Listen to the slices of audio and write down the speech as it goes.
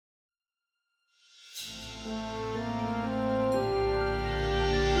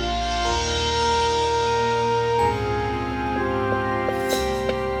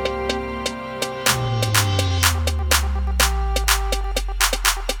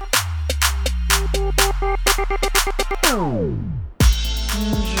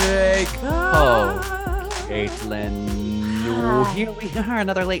Jake. Oh, Caitlin. No, here we are,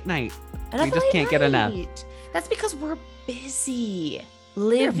 another late night. We just can't get enough. That's because we're busy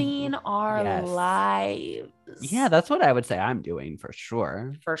living our lives. Yeah, that's what I would say I'm doing for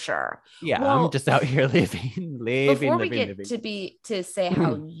sure. For sure. Yeah, well, I'm just out here living. Before we get to say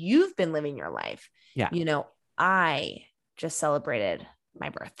how you've been living your life, you know, I just celebrated my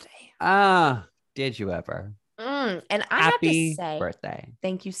birthday. Did you ever? And I Happy have to say, birthday.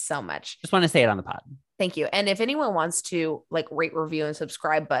 Thank you so much. Just want to say it on the pod. Thank you. And if anyone wants to like rate, review, and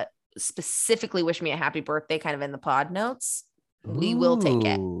subscribe, but specifically wish me a happy birthday kind of in the pod notes, we will take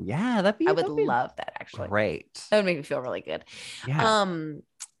it. Yeah, I would love that actually. Great. That would make me feel really good. Yeah.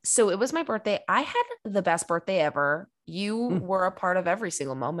 So it was my birthday. I had the best birthday ever. You were a part of every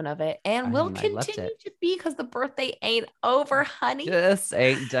single moment of it and will continue to be because the birthday ain't over, honey. Just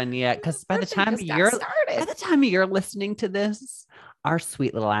ain't done yet. Because by the time you're listening to this, our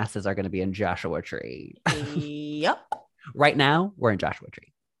sweet little asses are going to be in Joshua Tree. Yep. Right now, we're in Joshua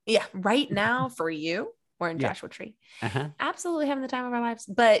Tree. Yeah. Right now for you, we're in Joshua Tree. Absolutely having the time of our lives.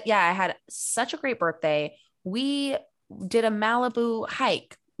 But yeah, I had such a great birthday. We did a Malibu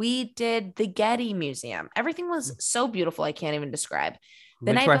hike. We did the Getty Museum. Everything was so beautiful. I can't even describe.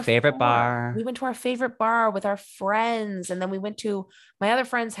 We went to our favorite bar. We went to our favorite bar with our friends. And then we went to my other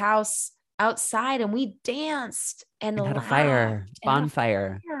friend's house outside and we danced and had a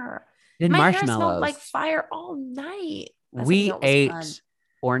bonfire. Did my marshmallows. hair smelled like fire all night. We ate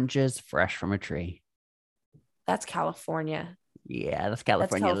oranges fresh from a tree. That's California. Yeah, that's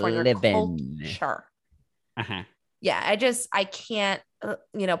California living. Sure. Yeah, I can't,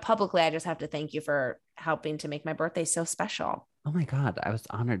 publicly, I just have to thank you for helping to make my birthday so special. Oh my God. I was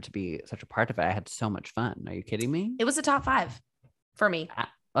honored to be such a part of it. I had so much fun. Are you kidding me? It was a top 5 for me.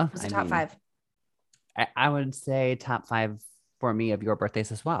 It was a top 5. I would say top 5 for me of your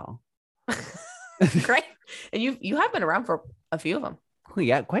birthdays as well. Great. And you have been around for a few of them.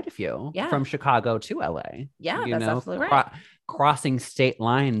 Yeah, quite a few. Yeah. From Chicago to LA. Yeah, that's absolutely right. Crossing state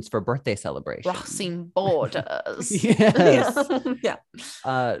lines for birthday celebrations. Crossing borders. Yes. Yeah.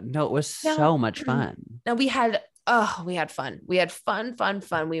 No, it was so much fun. Now we had fun. We had fun.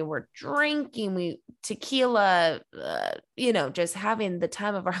 We were drinking, tequila, just having the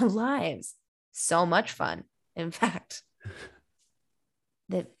time of our lives. So much fun. In fact,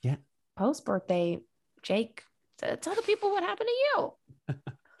 the post-birthday, Jake, tell the people what happened to you.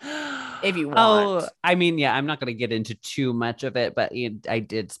 If you want. Oh, I mean, I'm not going to get into too much of it, but I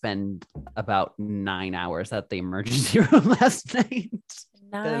did spend about 9 hours at the emergency room last night.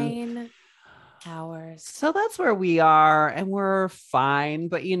 9 hours. So that's where we are and we're fine.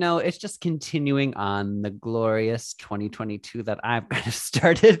 But, it's just continuing on the glorious 2022 that I've kind of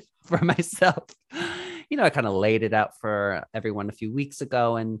started for myself. I kind of laid it out for everyone a few weeks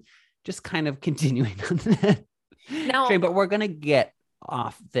ago and just kind of continuing on that. Now, but we're going to get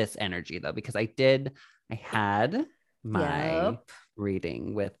off this energy though, because I had my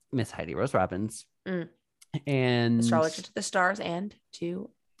reading with Miss Heidi Rose Robbins and astrologer to the stars and to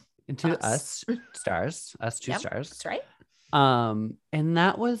us stars, us two stars. That's right. And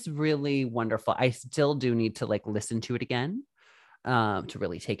that was really wonderful. I still do need to listen to it again to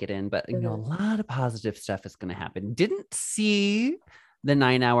really take it in, but a lot of positive stuff is going to happen. Didn't see the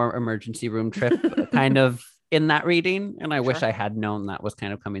 9-hour emergency room trip kind of in that reading. And I wish I had known that was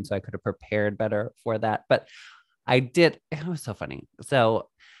kind of coming so I could have prepared better for that. But I did. It was so funny. So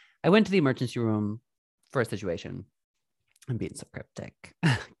I went to the emergency room for a situation. I'm being so cryptic.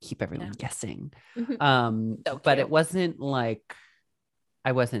 Keep everyone guessing. But it wasn't like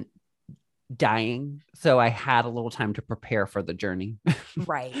I wasn't dying. So I had a little time to prepare for the journey.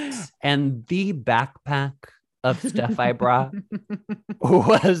 Right. And the backpack of stuff I brought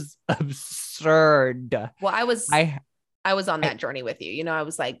was absurd. Well, I was on that journey with you. I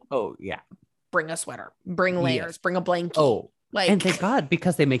was like, oh yeah, bring a sweater, bring layers, bring a blanket. Oh, and thank God,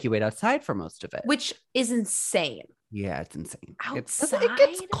 because they make you wait outside for most of it, which is insane. Yeah, it's insane. Outside? It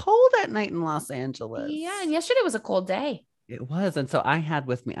gets cold at night in Los Angeles. Yeah, and yesterday was a cold day. It was, and so I had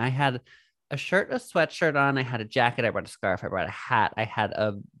a shirt, a sweatshirt on. I had a jacket. I brought a scarf. I brought a hat. I had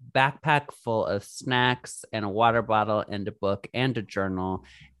a backpack full of snacks and a water bottle and a book and a journal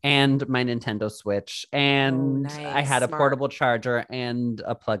and my Nintendo Switch. And I had a portable charger and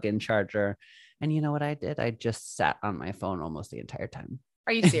a plug-in charger. And you know what I did? I just sat on my phone almost the entire time.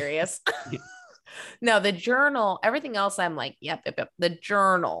 Are you serious? No, the journal, everything else, I'm like, yep. The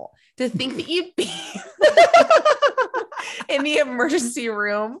journal. To think that you'd be in the emergency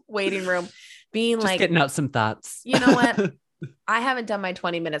room, waiting room, being just getting out some thoughts. You know what? I haven't done my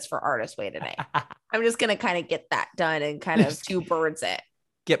 20 minutes for Artist Way today. I'm just going to kind of get that done and kind of two birds it.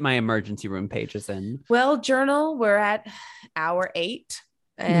 Get my emergency room pages in. Well, journal, we're at hour 8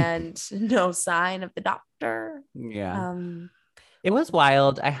 and no sign of the doctor. Yeah. It was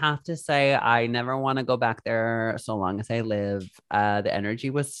wild. I have to say, I never want to go back there so long as I live. The energy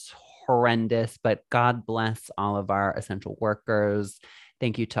was horrendous, but God bless all of our essential workers.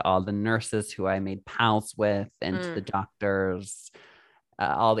 Thank you to all the nurses who I made pals with, and to the doctors,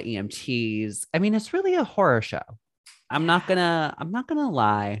 all the EMTs. I mean, it's really a horror show. I'm not gonna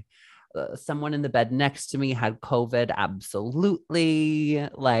lie. Someone in the bed next to me had COVID, absolutely.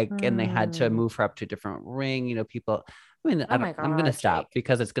 Like, and they had to move her up to a different ring. You know, people. I mean, I'm going to stop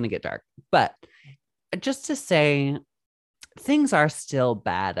because it's going to get dark. But just to say, things are still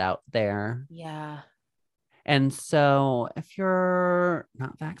bad out there. Yeah. And so if you're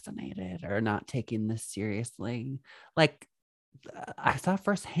not vaccinated or not taking this seriously, like I saw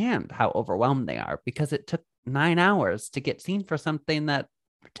firsthand how overwhelmed they are, because it took 9 hours to get seen for something that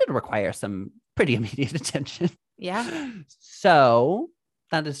did require some pretty immediate attention. Yeah. So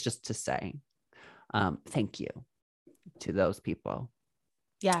that is just to say, thank you to those people.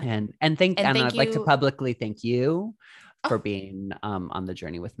 Yeah. And I'd like to publicly thank you for being on the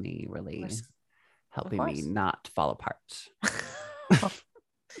journey with me, really helping me not fall apart.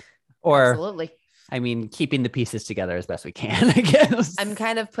 Or absolutely. I mean, keeping the pieces together as best we can, I guess. I'm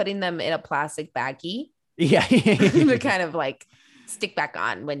kind of putting them in a plastic baggie. Yeah. To kind of like stick back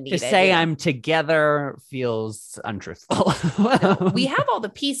on when needed. To say I'm together feels untruthful. No, we have all the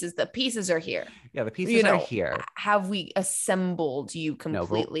pieces. The pieces are here. Yeah, the pieces are here. Have we assembled you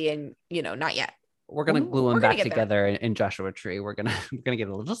completely? And not yet. We're gonna glue them back together in Joshua Tree. We're gonna get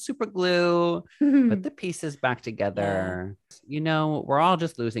a little super glue, put the pieces back together. Yeah. We're all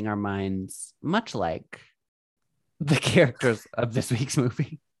just losing our minds, much like the characters of this week's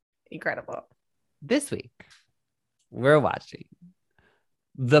movie. Incredible. This week, we're watching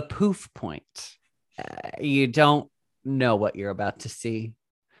The Poof Point. You don't know what you're about to see,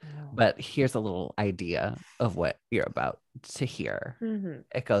 but here's a little idea of what you're about to hear.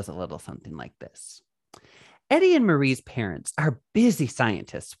 It goes a little something like this. Eddie and Marie's parents are busy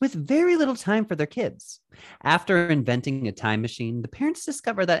scientists with very little time for their kids. After inventing a time machine, the parents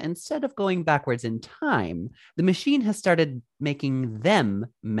discover that instead of going backwards in time, the machine has started making them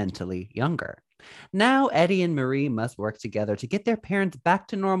mentally younger. Now, Eddie and Marie must work together to get their parents back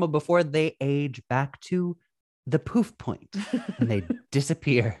to normal before they age back to the poof point and they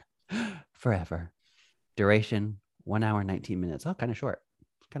disappear forever. Duration 1 hour, 19 minutes. Oh, kind of short.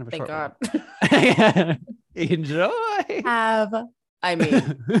 Kind of a Thank short God. Enjoy.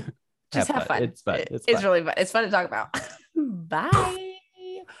 Just have fun. It's fun. It's really fun. It's fun to talk about. Bye.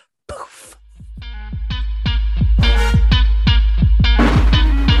 Poof.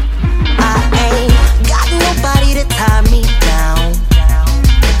 Got nobody to tie me down.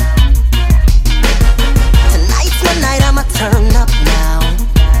 Tonight's my night, I'ma turn up now.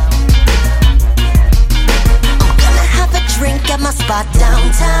 I'm gonna have a drink at my spot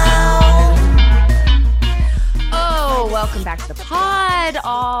downtown. Oh, welcome back to the pod,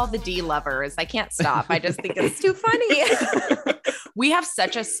 all the D lovers. I can't stop. I just think it's too funny. We have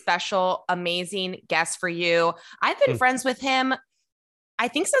such a special, amazing guest for you. I've been friends with him, I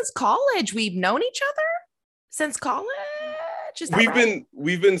think, since college. We've known each other since college.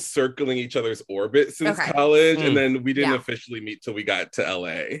 We've been circling each other's orbit since college, and then we didn't officially meet till we got to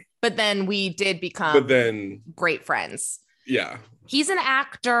LA. But then we did become great friends. Yeah. He's an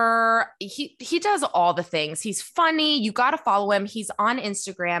actor. He does all the things. He's funny. You got to follow him. He's on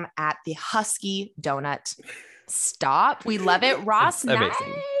Instagram at the Husky Donut. Stop. We love it. Ross Knight.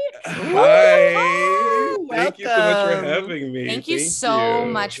 Hi. Thank you so much for having me. Thank you so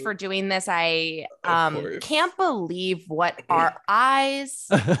much for doing this. I can't believe what our eyes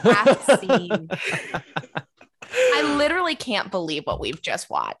have seen. I literally can't believe what we've just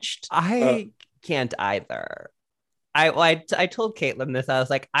watched. I can't either. I told Caitlin this. I was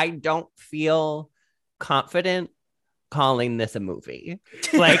like, I don't feel confident calling this a movie.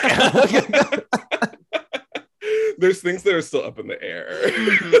 Like, there's things that are still up in the air.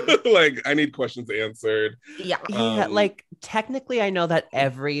 Like, I need questions answered. Yeah. Like, technically, I know that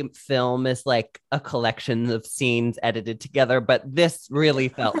every film is like a collection of scenes edited together, but this really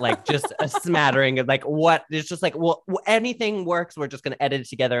felt like just a smattering of like what it's just like, well, anything works. We're just going to edit it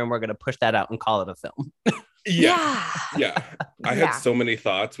together and we're going to push that out and call it a film. Yeah. I had so many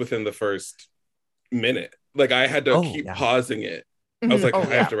thoughts within the first minute. Like, I had to keep pausing it. I was like, I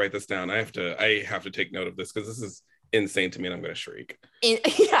have to write this down. I have to take note of this because this is insane to me and I'm going to shriek.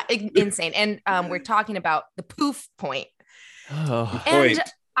 Insane. And we're talking about The Poof Point. And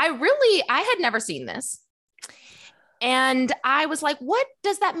I had never seen this. And I was like, what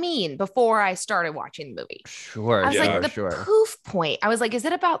does that mean before I started watching the movie? Sure. I was like, the poof point. I was like, is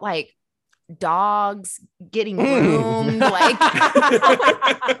it about like dogs getting groomed? Like,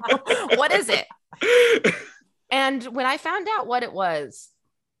 what is it? And when I found out what it was,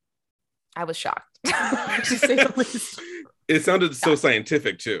 I was shocked. To say the least. It sounded so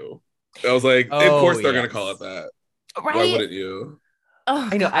scientific too. I was like, of course they're going to call it that. Right? Why wouldn't you? Oh,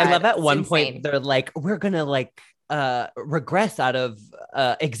 I know. God, I love at one insane. point they're like, we're going to like regress out of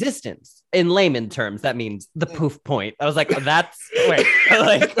existence. In layman terms, that means the poof point. I was like, that's wait,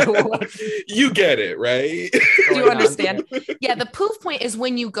 like what? You get it, right? Do you understand? Yeah, the poof point is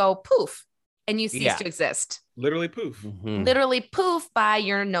when you go poof and you cease to exist. Literally poof. Mm-hmm. Literally poof by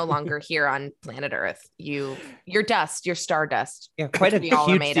you're no longer here on planet Earth. You're dust, you're stardust. Yeah, quite a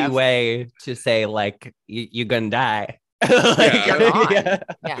cutesy way to say like you're gonna die. Like, you're gone.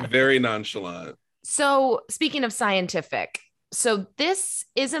 Yeah. Very nonchalant. So speaking of scientific, so this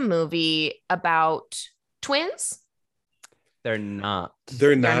is a movie about twins. They're not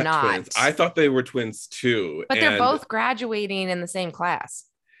twins. I thought they were twins too. But they're both graduating in the same class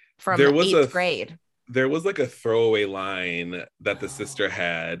from 8th grade. There was like a throwaway line that the sister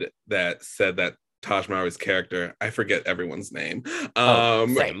had that said that Taj Mahal's character, I forget everyone's name,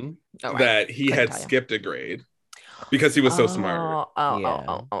 that he had skipped a grade because he was so smart.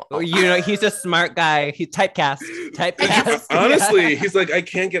 You know, he's a smart guy. He's typecast. Honestly, he's like, I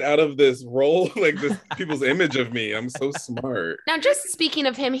can't get out of this role, like this people's image of me. I'm so smart. Now, just speaking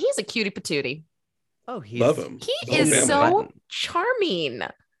of him, he's a cutie patootie. Oh, love him. He is so charming.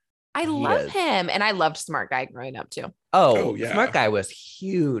 I love him. And I loved Smart Guy growing up too. Oh yeah. Smart Guy was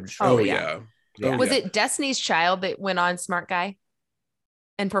huge. Was it Destiny's Child that went on Smart Guy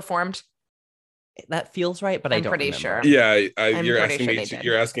and performed? That feels right, but I'm pretty sure. Yeah, you're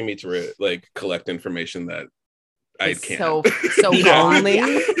asking me to like collect information that I can't. So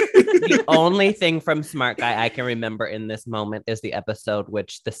the only thing from Smart Guy I can remember in this moment is the episode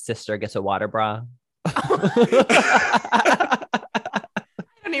which the sister gets a water bra. I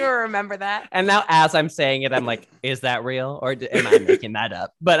don't even remember that. And now as I'm saying it, I'm like, is that real or am I making that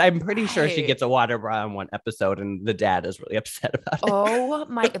up? But I'm pretty sure she gets a water bra in one episode and the dad is really upset about it. Oh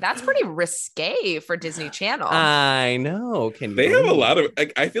my, that's pretty risque for Disney Channel. I know. They have a lot of,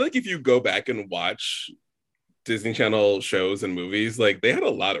 I feel like if you go back and watch Disney Channel shows and movies, like they had a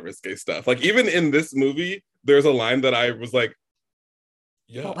lot of risque stuff. Like even in this movie, there's a line that I was like,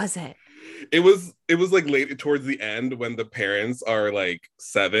 yeah. What was it? It was like late towards the end when the parents are like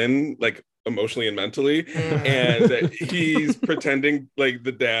 7, like emotionally and mentally, and he's pretending like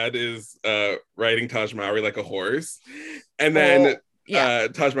the dad is riding Taj Mahal like a horse, and then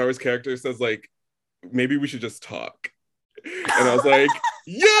Taj Mahal's character says like, maybe we should just talk, and I was like,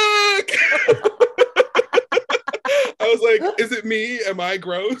 yuck. I was like, is it me? Am I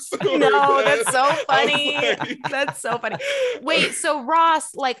gross? No, that's so funny. That's so funny. Wait, so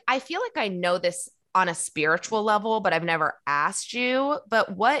Ross, like, I feel like I know this on a spiritual level, but I've never asked you.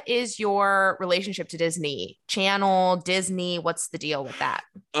 But what is your relationship to Disney Channel, Disney? What's the deal with that?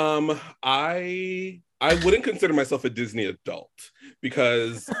 I wouldn't consider myself a Disney adult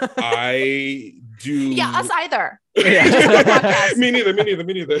because I do. Yeah, us either. Yeah. Me neither.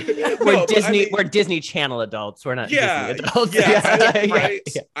 We're Disney Channel adults. We're not Disney adults.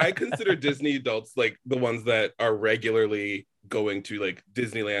 I consider Disney adults like the ones that are regularly going to like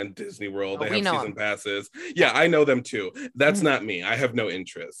Disneyland, Disney World. They have season passes. Yeah, I know them too. That's not me. I have no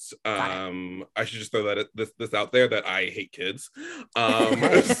interest. I should just throw that this out there that I hate kids.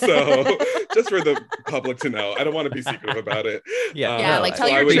 So just for the public to know, I don't want to be secretive about it. Like tell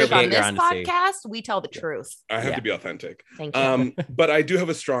your truth on this podcast. We tell the truth. I have to be authentic. Thank you. But I do have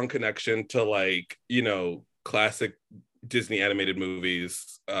a strong connection to like, you know, classic Disney animated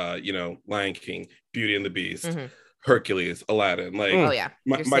movies, you know, Lion King, Beauty and the Beast, Hercules, Aladdin, like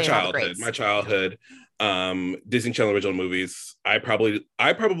my childhood, Disney Channel original movies. I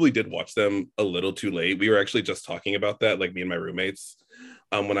probably did watch them a little too late. We were actually just talking about that, like me and my roommates,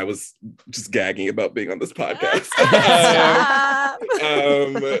 when I was just gagging about being on this podcast.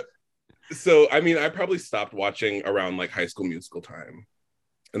 So I mean, I probably stopped watching around like High School Musical time,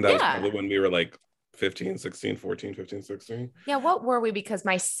 and that was probably when we were like 15, 16, 14, 15, 16. Yeah, what were we? Because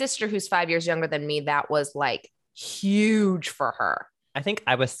my sister, who's 5 years younger than me, that was like huge for her. I think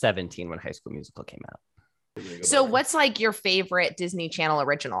I was 17 when High School Musical came out. So what's like your favorite Disney Channel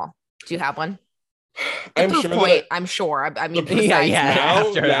original? Do you have one? I'm sure. I mean,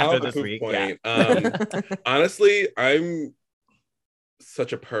 after this week. Honestly,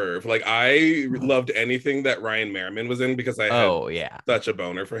 such a perv. Like I loved anything that Ryan Merriman was in because I had such a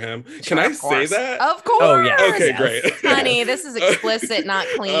boner for him. Can I say that? Of course. Oh yeah. Okay, great. Honey, this is explicit, not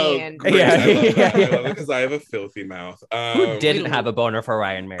clean. Yeah. I love it because I have a filthy mouth. Who didn't have a boner for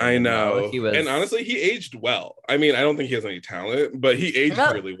Ryan Merriman? I know. He was... And honestly, he aged well. I mean, I don't think he has any talent, but he aged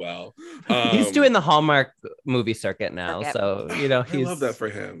really well. He's doing the Hallmark movie circuit now. So, you know, I love that for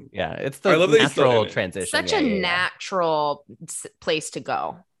him. Yeah, it's the natural transition. Such a natural place to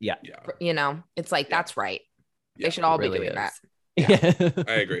go. Yeah. You know, it's like, that's right. They should all be doing that. Yeah.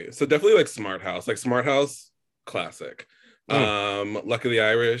 I agree. So definitely like Smart House. Like Smart House, classic. Luck of the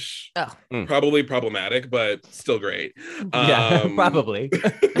Irish, probably problematic, but still great. Probably.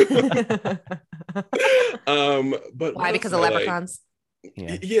 But why? Because of leprechauns.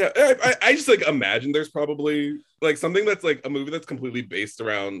 I just like imagine there's probably like something that's like a movie that's completely based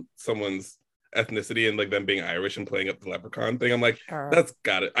around someone's ethnicity and like them being Irish and playing up the leprechaun thing. I'm like, that's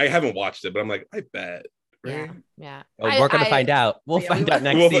got it. I haven't watched it, but I'm like, I bet. Right? Yeah. We're gonna find out. We'll find out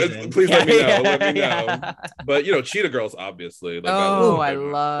next season. Please let me know. Let me know. But you know, Cheetah Girls, obviously. Like, I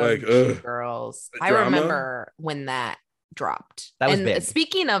love Cheetah Girls. I remember when that dropped. That was big.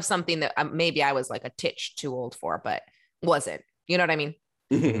 Speaking of something that maybe I was like a titch too old for, but wasn't. You know what I mean?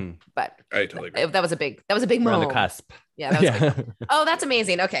 Mm-hmm. But I totally agree. That was a big moment. We're on the cusp. Yeah, that was big. Oh, that's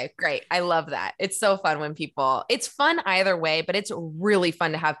amazing. Okay, great. I love that. It's so fun when it's fun either way, but it's really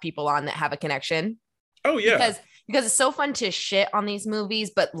fun to have people on that have a connection. Oh yeah. Because it's so fun to shit on these movies,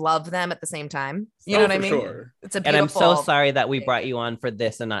 but love them at the same time. You know what I mean? Sure. It's a beautiful. And I'm so sorry that we brought you on for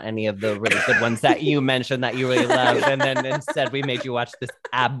this and not any of the really good ones that you mentioned that you really love. And then instead we made you watch this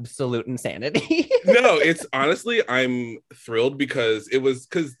absolute insanity. No, it's honestly, I'm thrilled because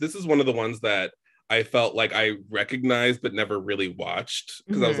this is one of the ones that I felt like I recognized but never really watched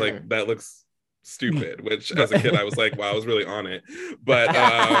because I was like, that looks stupid, which as a kid I was like, wow, I was really on it. But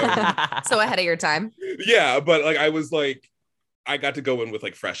so ahead of your time. Yeah, but like I was like, I got to go in with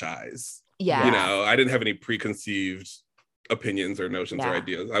like fresh eyes. Yeah. You know, I didn't have any preconceived opinions or notions or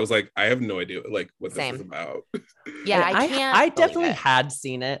ideas. I was like, I have no idea like what this is about. Yeah, I definitely had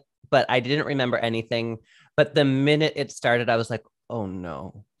seen it, but I didn't remember anything. But the minute it started, I was like, oh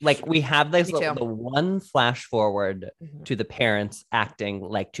no. Like we have this the one flash forward to the parents acting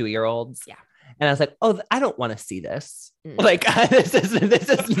like 2-year-olds. Yeah. And I was like, oh, I don't want to see this. Like this isn't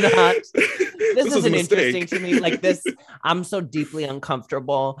interesting to me. Like this, I'm so deeply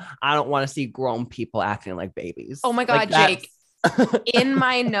uncomfortable. I don't want to see grown people acting like babies. Oh my God, like, Jake. In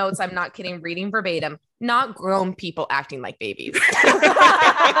my notes, I'm not kidding, reading verbatim, not grown people acting like babies.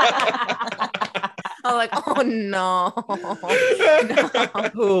 I'm like, oh no.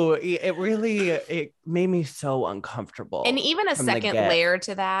 Ooh, it made me so uncomfortable. And even a second layer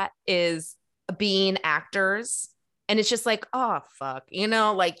to that is being actors. And it's just like, oh, fuck. You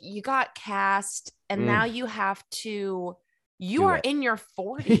know, like you got cast and now you have to, you are in your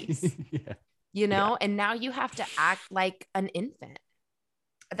 40s, you know, and now you have to act like an infant.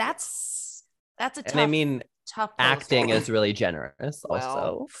 That's a tough. And I mean, tough acting is really generous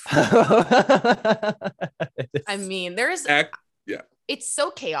also. I mean, it's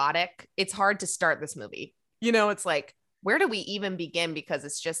so chaotic. It's hard to start this movie. You know, it's like, where do we even begin? Because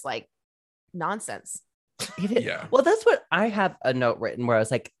it's just like nonsense. Yeah. Well, that's what I have a note written where I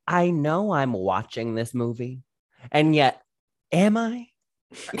was like, I know I'm watching this movie and yet am I?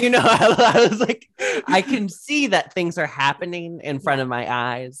 You know, I was like, I can see that things are happening in front of my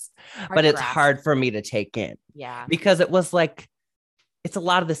eyes, but it's hard for me to take in. Yeah. Because it was like, it's a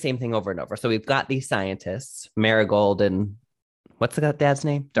lot of the same thing over and over. So we've got these scientists, Marigold and what's the dad's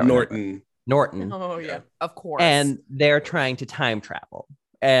name? Norton. Oh, yeah. Of course. And they're trying to time travel.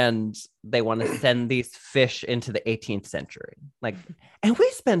 And they want to send these fish into the 18th century. Like, and we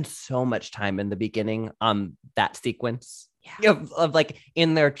spend so much time in the beginning on that sequence. Yeah. Of like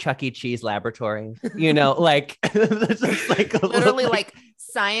in their Chuck E. Cheese laboratory, you know, like, just like literally like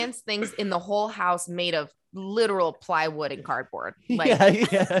science things in the whole house made of literal plywood and cardboard. Like,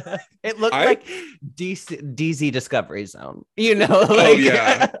 yeah. It looked like DZ Discovery Zone, you know?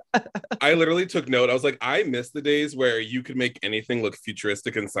 Like, I literally took note. I was like, I miss the days where you could make anything look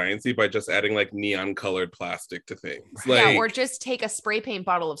futuristic and sciencey by just adding like neon colored plastic to things. Like, or just take a spray paint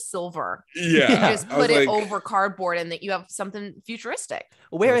bottle of silver. Yeah. And just put it over cardboard and that you have something futuristic.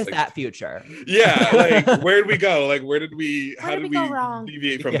 Where is that future? Yeah. Like, where did we go? Like, how did we go wrong?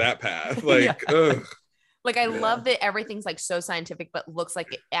 Deviate from that path? Like, ugh. Like, I love that everything's like so scientific, but looks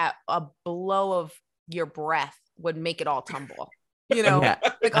like at a blow of your breath would make it all tumble. You know,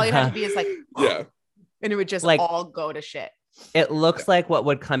 like all you have to be is like, and it would just like all go to shit. It looks like what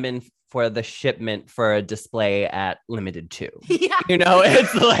would come in for the shipment for a display at Limited 2. Yeah. You know,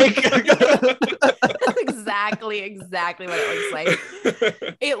 it's like exactly what it looks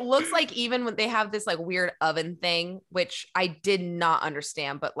like. It looks like even when they have this like weird oven thing, which I did not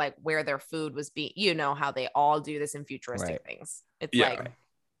understand, but like where their food was being, you know how they all do this in futuristic things. It's like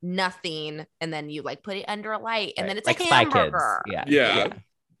nothing, and then you like put it under a light, and then it's like a hamburger. Yeah.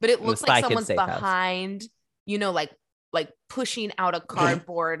 But it looks like someone's behind, you know, like pushing out a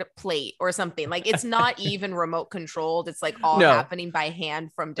cardboard plate or something. Like it's not even remote controlled. It's like all happening by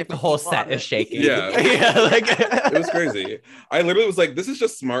hand from different. The whole set is shaking. Yeah. Like it was crazy. I literally was like, this is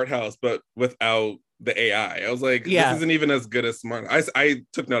just Smart House, but without the AI. I was like, this isn't even as good as Smart. I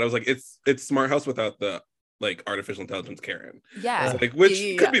took note. I was like, it's Smart House without the like artificial intelligence Karen. Yeah. Like,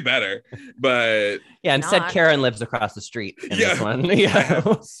 which could be better, but instead Karen lives across the street in this one. I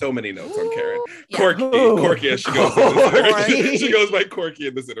have so many notes on Karen. Corky as she goes. She goes by Corky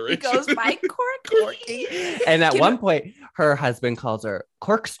in this iteration. She goes by Corky. And at one point, her husband calls her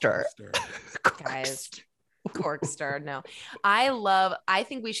Corkster. Guys, Corkster. No, I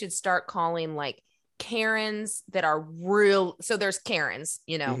think we should start calling like Karens that are real. So there's Karens,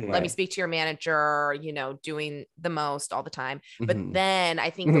 you know, let me speak to your manager, you know, doing the most all the time. But then I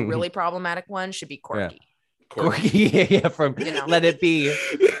think the really problematic one should be Corky. Corky, from Let It Be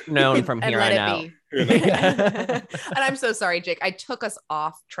known from here on out. And I'm so sorry, Jake. I took us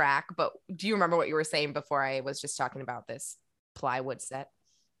off track, but do you remember what you were saying before I was just talking about this plywood set?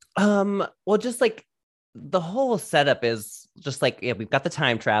 Well, just like the whole setup is just like, we've got the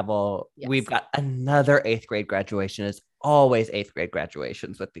time travel. Yes. We've got another 8th grade graduation. It's always 8th grade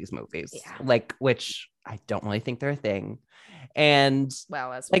graduations with these movies, like, which I don't really think they're a thing. And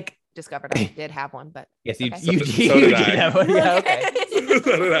well, as like discovered, I did have one, but yes, you did have one. Yeah, okay.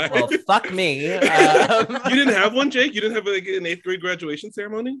 So did I. Well, fuck me. You didn't have one, Jake? You didn't have like an 8th grade graduation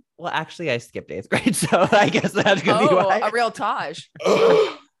ceremony? Well, actually, I skipped 8th grade, so I guess that could be why. A real Taj.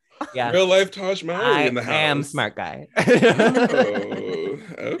 Yeah, real life Taj Mahal in the house. I am smart guy. Okay.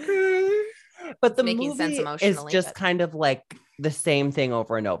 But the movie is just kind of like the same thing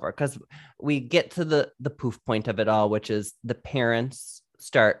over and over, because we get to the poof point of it all, which is the parents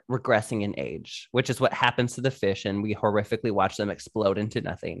start regressing in age, which is what happens to the fish, and we horrifically watch them explode into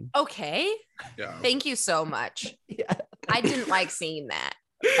nothing. Okay. Yeah. Thank you so much. Yeah. I didn't like seeing that.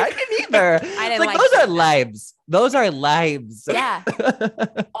 I didn't either. I didn't like those are lives. Those are lives. Yeah.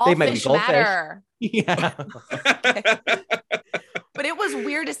 All they fish matter. Yeah. But it was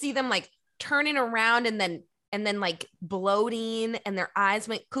weird to see them like turning around and then like bloating, and their eyes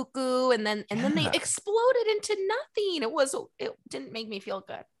went cuckoo, and then they exploded into nothing. It didn't make me feel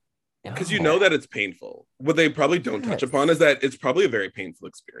good. Because you know that it's painful. What they probably don't touch upon is that it's probably a very painful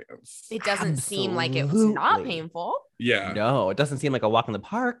experience. It doesn't seem like it was not painful. Yeah. No, it doesn't seem like a walk in the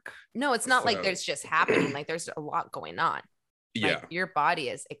park. No, it's not like there's just happening. Like there's a lot going on. Yeah. Like your body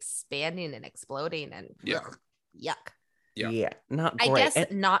is expanding and exploding, and yuck. Yeah. Not great. I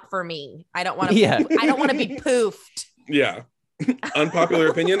guess not for me. I don't want to. I don't want to be poofed. Yeah. Unpopular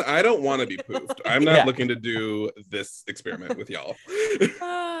opinion. I don't want to be poofed. I'm not looking to do this experiment with y'all.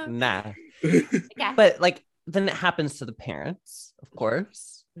 Nah. But like, then it happens to the parents, of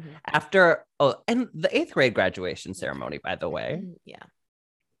course. After and the 8th grade graduation ceremony, by the way. Yeah.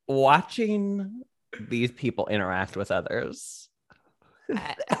 Watching these people interact with others.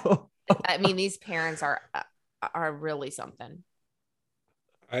 I mean, these parents are really something.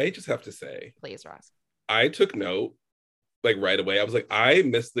 I just have to say, please, Ross. I took note like right away. I was like, I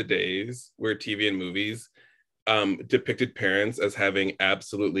miss the days where TV and movies depicted parents as having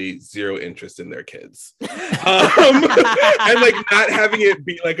absolutely zero interest in their kids. And like not having it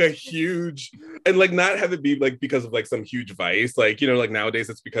be like a huge, and like not have it be like because of like some huge vice. Like, you know, like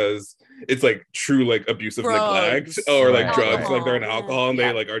nowadays it's because it's like true like abusive neglect or like drugs, like they're in alcohol and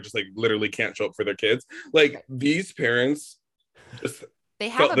they like are just like literally can't show up for their kids. Like these parents just they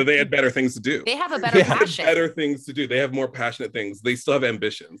had better things to do. They have a better passion. Better things to do. They have more passionate things. They still have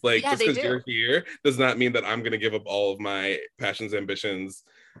ambitions. Like just because you're here does not mean that I'm going to give up all of my passions, ambitions.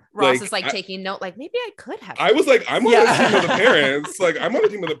 Ross is like taking note. Like maybe I could have. I was like, I'm on the team of the parents. Like I'm on the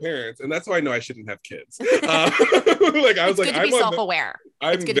team of the parents, and that's why I know I shouldn't have kids. Like I was like, I'm self-aware.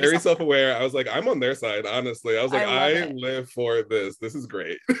 I'm very self-aware. I was like, I'm on their side. Honestly, I was like, I live for this. This is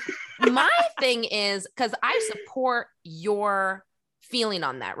great. My thing is because I support your feeling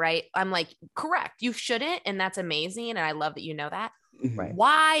on that, right? I'm like, correct, you shouldn't, and that's amazing, and I love that you know that. Right.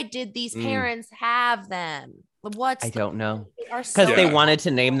 Why did these parents have them? I don't know, because they wanted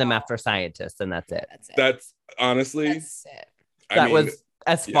to name them after scientists, and that's it. That's honestly that's it. That was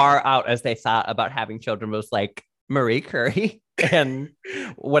as far out as they thought about having children. Was like Marie Curie. and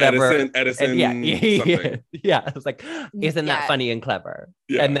whatever. Edison. And yeah. I was like, isn't that funny and clever?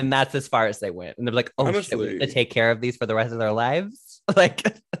 Yeah. And then that's as far as they went. And they're like, oh, honestly, shit, we have to take care of these for the rest of their lives.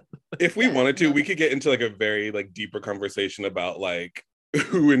 Like, if we wanted to, we could get into like a very like deeper conversation about like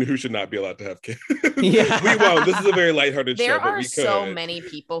who and who should not be allowed to have kids. Yeah. We won't. This is a very lighthearted show. There are so many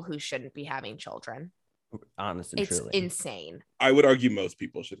people who shouldn't be having children. Honestly, it's truly insane. I would argue most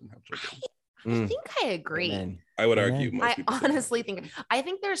people shouldn't have children. I think I agree. Amen. I would argue most people. I honestly think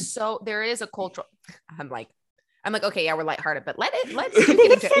there is a cultural. I'm like, okay, yeah, we're lighthearted, but let's get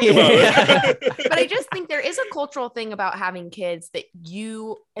into it. But I just think there is a cultural thing about having kids that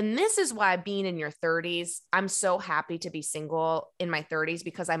and this is why being in your 30s, I'm so happy to be single in my 30s,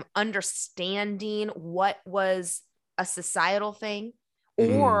 because I'm understanding what was a societal thing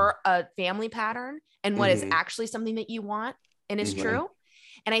or a family pattern and what is actually something that you want and is true.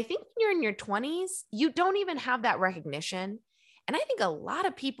 And I think when you're in your 20s, you don't even have that recognition. And I think a lot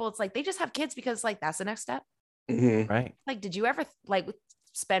of people, it's like they just have kids because like that's the next step. Right. Like, did you ever like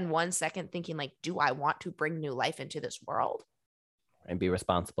spend 1 second thinking like, do I want to bring new life into this world? And be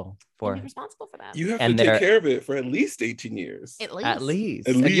responsible for that. You have to take care of it for at least 18 years. At least.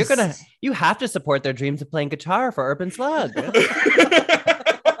 You have to support their dreams of playing guitar for Urban Slug.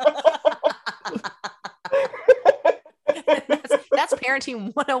 That's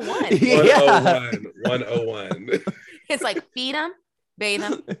parenting 101. Yeah. 101. It's like feed them, bathe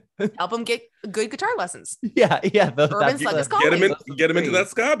them, help them get good guitar lessons. Yeah. Urban Slug is calling. Get him into that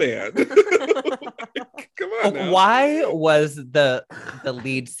ska band. Come on now. Why was the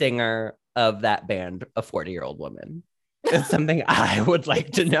lead singer of that band a 40-year-old woman? It's something I would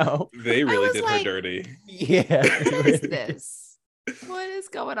like to know. They really did her dirty. Yeah. What is this? What is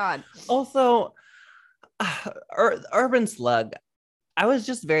going on? Also, Urban Slug, I was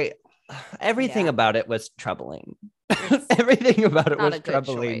just everything about it was troubling. Everything about it was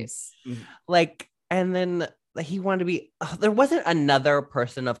troubling. Like, and then he wanted to be, there wasn't another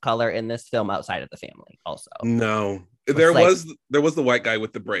person of color in this film outside of the family also. No. There was the white guy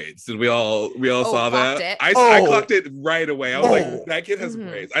with the braids. Did we all saw that? I clocked it right away. I was like, that kid has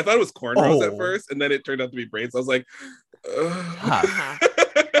braids. I thought it was cornrows at first, and then it turned out to be braids. I was like, hard.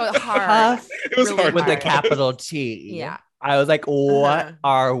 It was really hard with a capital T. Yeah. I was like, what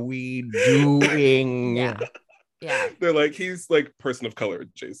are we doing? Yeah. They're like, he's like person of color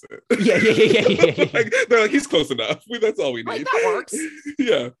adjacent. Yeah. Like, they're like, he's close enough. That's all we need. Like, that works.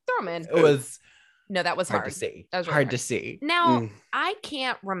 Yeah. Throw him in. It was. No, that was hard to see. That was really hard to see. Now, I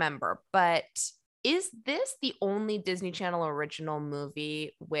can't remember, but is this the only Disney Channel original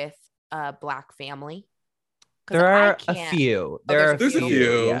movie with a Black family? There are a few. There's a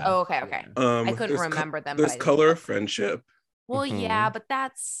few. Yeah. Oh, okay. I couldn't remember them. There's Color of Friendship. Well, yeah, but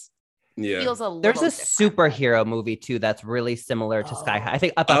that's feels a little There's a different. superhero movie too that's really similar to Sky High. I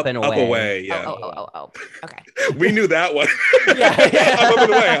think Up and Away. Up Away, yeah. Oh. Okay. We knew that one. Yeah. Up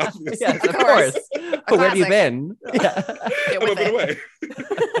and Away, obviously. Yes, of course. But where have you been? Yeah. Up and Away.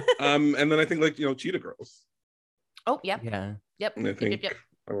 And then I think Cheetah Girls. Oh, yep. Yeah. Yep. And I think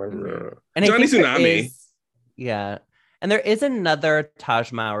I remember and Johnny Tsunami. Yeah. And there is another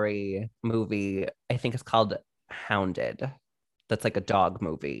Taj Mowry movie, I think it's called Hounded. That's like a dog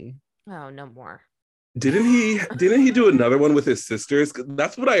movie. Oh, no more. Didn't he do another one with his sisters?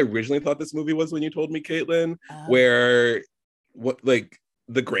 That's what I originally thought this movie was when you told me, Caitlin, where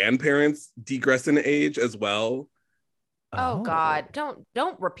the grandparents degress in age as well. Oh God!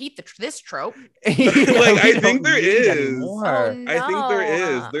 Don't repeat this trope. I think there is. I think there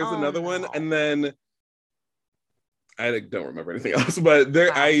is. There's another one, and then I don't remember anything else. But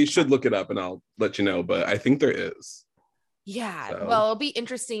I should look it up, and I'll let you know. But I think there is. Yeah. So. Well, it'll be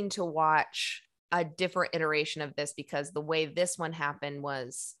interesting to watch a different iteration of this because the way this one happened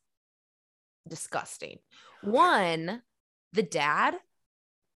was disgusting. One, the dad,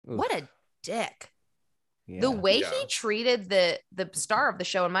 what a dick. Yeah. The way he treated the star of the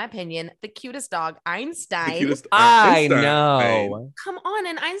show, in my opinion, the cutest dog, Einstein. I know. Come on.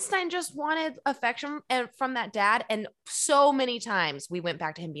 And Einstein just wanted affection from that dad. And so many times we went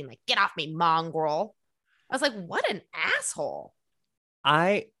back to him being like, get off me, mongrel. I was like, what an asshole.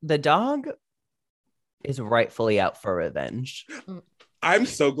 The dog is rightfully out for revenge. I'm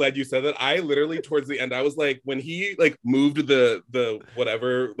so glad you said that. I literally towards the end, I was like, when he moved the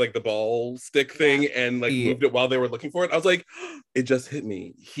whatever, the ball stick thing and moved it while they were looking for it, I was like, it just hit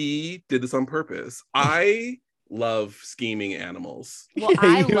me. He did this on purpose. I love scheming animals. Well,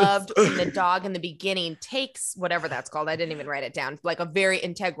 I loved when the dog in the beginning takes whatever that's called. I didn't even write it down. Like a very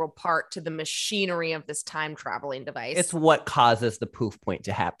integral part to the machinery of this time traveling device. It's what causes the poof point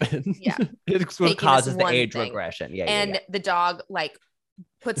to happen. Yeah. It's what causes the age regression. Yeah. And the dog like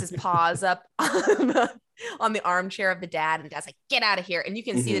puts his paws up on the armchair of the dad, and dad's like, get out of here. And you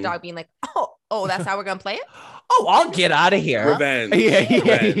can see the dog being like, oh, that's how we're gonna play it. Oh, I'll get out of here. Revenge.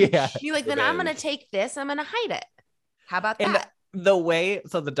 Yeah. You're like, then I'm gonna take this, I'm gonna hide it. How about that? The way,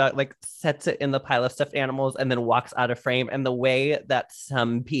 so the dog like sets it in the pile of stuffed animals and then walks out of frame, and the way that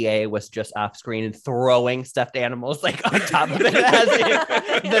some PA was just off screen and throwing stuffed animals like on top of it as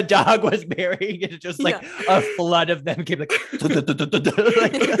if the dog was burying it, just like a flood of them came like,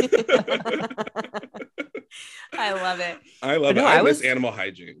 I love it. I love it. I miss animal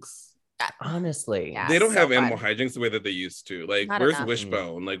hijinks. Honestly, yeah, they don't have animal hijinks the way that they used to. Like, not where's enough.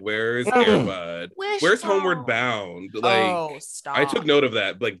 Wishbone? Like, where's Airbud? Where's Homeward Bound? Like, stop. I took note of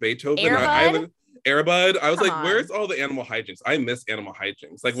that. Like Beethoven, Airbud. I was like, where's all the animal hijinks? I miss animal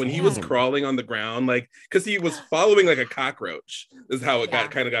hijinks. Like when he was crawling on the ground, like because he was following like a cockroach. Is how it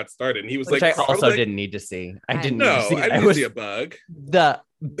got started. And he was which like, I also didn't need to see. I didn't see a bug. The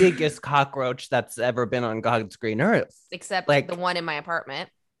biggest cockroach that's ever been on God's green earth, except like the one in my apartment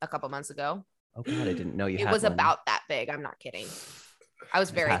a couple months ago. Oh God, I didn't know you. It was about that big. I'm not kidding. I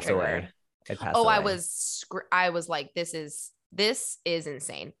was very triggered. I was like, this is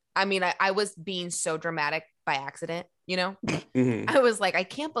insane. I mean, I was being so dramatic by accident, you know? I was like, I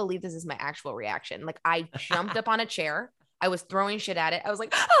can't believe this is my actual reaction. Like I jumped up on a chair. I was throwing shit at it. I was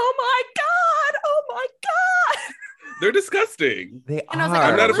like, oh my God. They're disgusting. They are. I was like,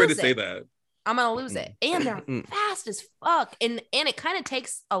 I'm not afraid to say that. I'm gonna lose it. And they're fast as fuck. And it kind of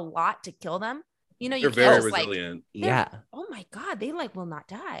takes a lot to kill them. You know, they're very resilient. Oh my God, they like will not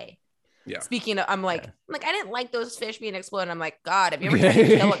die. Yeah. Speaking of, I'm like, I didn't like those fish being exploded. I'm like, God, have you ever tried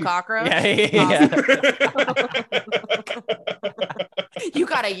to kill a cockroach? You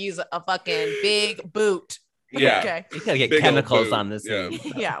gotta use a fucking big boot. Yeah. Okay. You gotta get chemicals on this.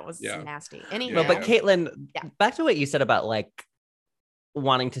 Yeah. It was nasty. Anyway. No, but Caitlin, back to what you said about like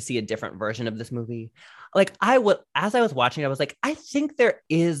wanting to see a different version of this movie. Like as I was watching, I was like, I think there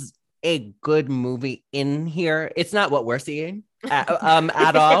is a good movie in here. It's not what we're seeing at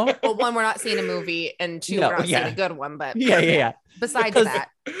all. Well, one, we're not seeing a movie, and two, we're not seeing a good one. But yeah. Besides because that,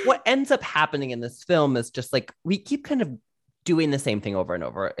 what ends up happening in this film is just like we keep kind of doing the same thing over and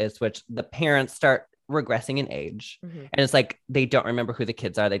over. Is which the parents start regressing in age, and it's like they don't remember who the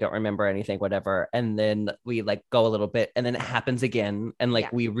kids are, they don't remember anything, whatever, and then we like go a little bit, and then it happens again, and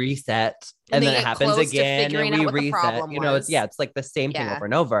like we reset, and then it happens again, and we reset. You know, it's like the same thing over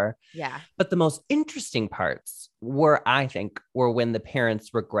and over. Yeah. But the most interesting parts were when the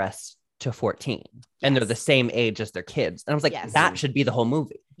parents regress to 14 and they're the same age as their kids, and I was like, that should be the whole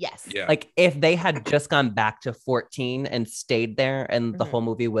movie. Yes. Yeah. Like if they had just gone back to 14 and stayed there, and the whole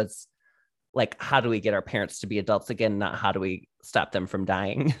movie was like, how do we get our parents to be adults again? Not how do we stop them from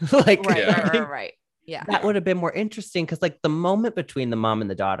dying? Like, right. Yeah. That would have been more interesting. Cause like the moment between the mom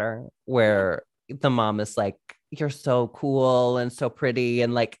and the daughter where the mom is like, you're so cool and so pretty.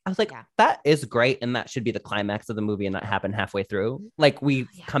 And like, I was like, that is great. And that should be the climax of the movie and not happen halfway through. Like we've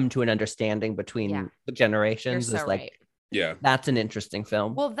come to an understanding between the generations. You're so like, yeah, that's an interesting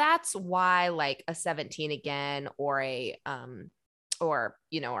film. Well, that's why like a 17 Again or a, or,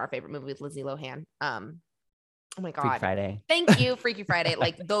 you know, our favorite movie with Lindsay Lohan. Oh my God. Freaky Friday. Thank you. Freaky Friday.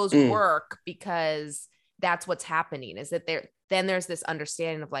 Like those work because that's what's happening is that there's this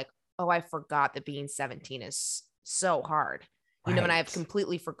understanding of like, oh, I forgot that being 17 is so hard, you know, and I've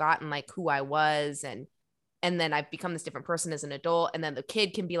completely forgotten like who I was. And then I've become this different person as an adult. And then the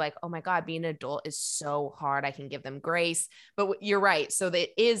kid can be like, oh my God, being an adult is so hard. I can give them grace, but you're right. So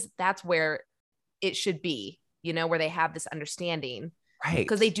that's where it should be. You know, where they have this understanding, right?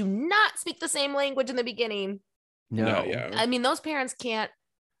 Because they do not speak the same language in the beginning. No, I mean, those parents can't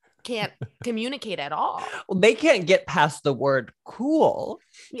communicate at all. Well, they can't get past the word cool.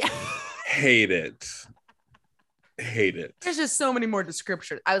 Yeah, hate it. There's just so many more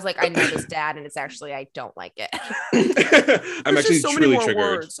descriptions. I was like, I know this, Dad, and it's actually I don't like it. I'm actually so truly triggered.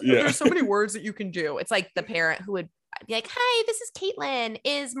 Words. Yeah. There's so many words that you can do. It's like the parent who would be like, "Hi, this is Caitlin.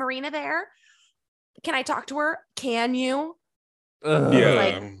 Is Marina there? Can I talk to her? Can you?" Yeah.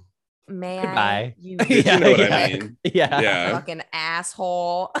 Like, man. Goodbye. You know what I mean? Yeah. Fucking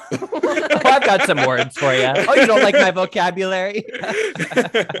asshole. I've got some words for you. Oh, you don't like my vocabulary?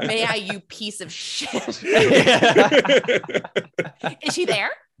 May I, you piece of shit. Is she there?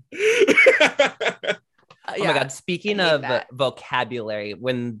 Oh my God. Speaking of vocabulary,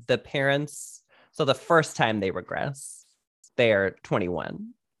 when the parents So the first time they regress, they're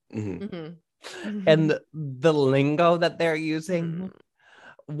 21. Mm-hmm. Mm-hmm. And the lingo that they're using,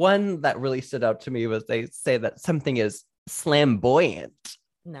 one that really stood out to me was they say that something is flamboyant.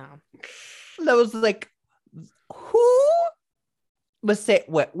 No. That was like, who was say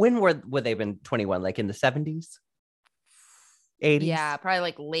when were they been 21? Like in the 70s? 80s? Yeah, probably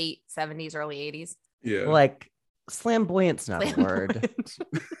like late 70s, early 80s. Yeah. Like flamboyant's not a word.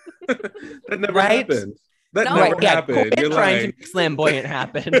 That never happened. That never happened. You're trying to make flamboyant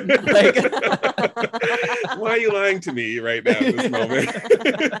happen. Like, why are you lying to me right now at this moment?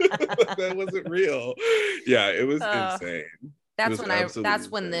 That wasn't real. Yeah, it was insane. That's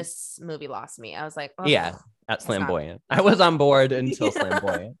when this movie lost me. I was like, oh, yeah, at flamboyant. I was on board until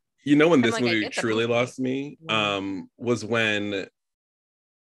flamboyant. You know when this movie truly lost me was when,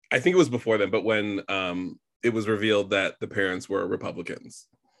 I think it was before then, but when it was revealed that the parents were Republicans.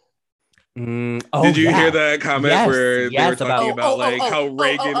 Did you hear that comment where they were talking about how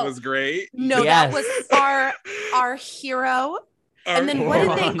Reagan was great? No, that was our hero. And then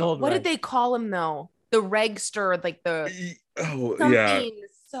what did they call him though? The Regster, like the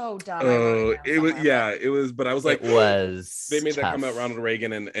so dumb. Oh, it was, but I was like, they made that comment, Ronald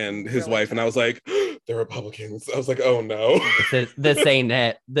Reagan and his wife, and I was like, they're Republicans. I was like, oh no. This ain't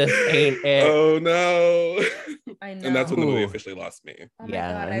it. This ain't it. Oh no. I know. And that's when the movie officially lost me. Oh my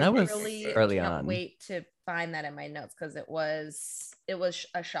God, and that was really early on. Wait to find that in my notes because it was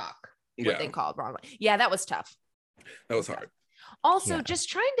a shock. What they called Ronald. Yeah, that was tough. That was hard. Also, just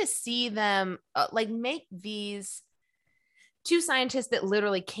trying to see them make these two scientists that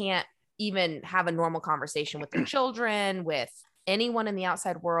literally can't even have a normal conversation with their children, with anyone in the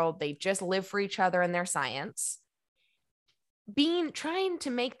outside world. They just live for each other and their science. Trying to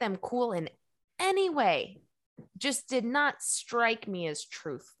make them cool in any way just did not strike me as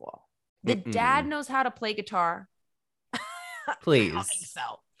truthful. The dad knows how to play guitar. Please. I don't think so.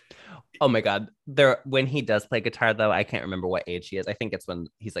 Oh my God. When he does play guitar though, I can't remember what age he is. I think it's when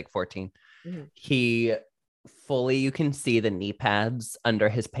he's like 14. Mm-hmm. He fully, you can see the knee pads under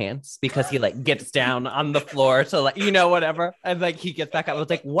his pants because he like gets down on the floor to like, whatever. And like he gets back up. I was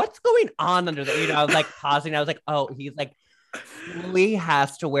like, what's going on under there? I was like pausing. I was like, oh, he's like fully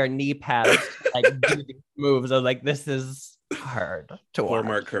has to wear knee pads to like do these moves. I was like, this is hard to watch. Poor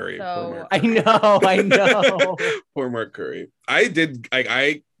Mark Curry. I know. Poor Mark Curry.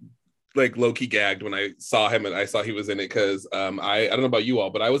 I like low-key gagged when I saw him and I saw he was in it because I don't know about you all,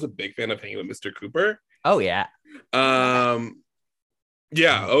 but I was a big fan of Hanging with Mr. Cooper. Oh yeah. Yeah.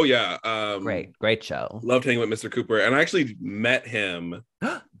 Oh yeah. Great show. Loved Hanging with Mr. Cooper, and I actually met him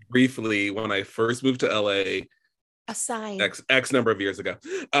briefly when I first moved to LA. A sign. X number of years ago.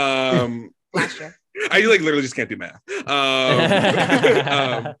 Last year. I like literally just can't do math.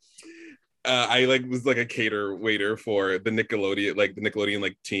 I was like a cater waiter for the Nickelodeon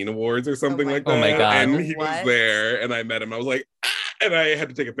like teen awards or something like that. Oh my God. And he was there and I met him. I was like, and I had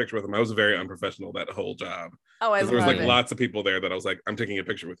to take a picture with him. I was very unprofessional that whole job. Oh, I love it. There was like lots of people there that I was like, I'm taking a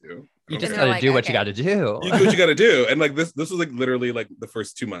picture with you. You just gotta do what you gotta do. You do what you gotta do. And like this was like literally like the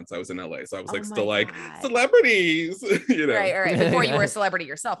first 2 months I was in LA. So I was like still like celebrities, Right. Before you were a celebrity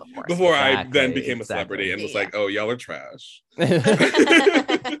yourself, of course. Before I then became a celebrity and was like, oh, y'all are trash. No,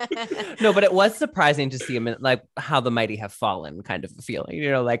 but it was surprising to see him in like how the mighty have fallen kind of a feeling,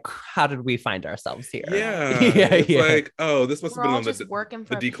 like how did we find ourselves here? It's like, oh, this must have been on the working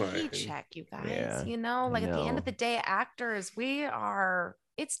for the decline. A paycheck, you guys. Like at the end of the day, actors,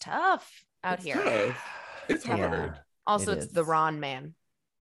 it's tough out here. Tough. It's hard. Also, it's the Ron Man.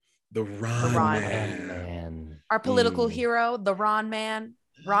 The Ron Man. Our political hero, the Ron Man,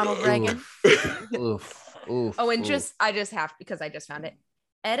 Ronald Reagan. Oof. Oh, and I just found it.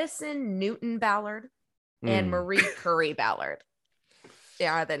 Edison Newton Ballard and Marie Curie Ballard. They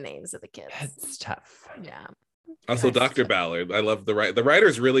are the names of the kids. It's tough. Yeah. Also, Dr. Ballard. I love the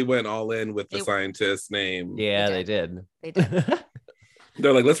writers really went all in with the scientist's name. Yeah, they did.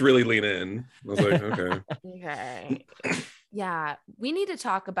 They're like, let's really lean in. I was like, okay. Okay. Yeah, we need to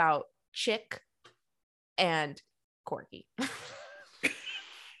talk about Chick and Corky.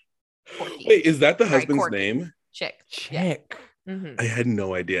 Wait, is that the husband's name? Chick. Yeah. Mm-hmm. I had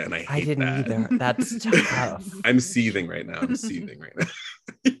no idea, and I didn't either. That's tough. I'm seething right now. I'm seething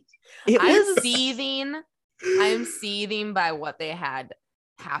I'm seething by what they had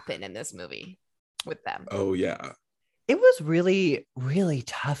happen in this movie with them. Oh yeah, it was really, really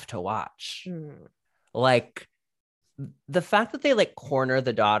tough to watch. Like the fact that they like corner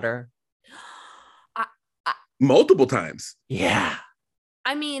the daughter multiple times. Yeah,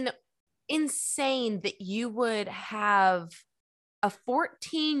 I mean, insane that you would have a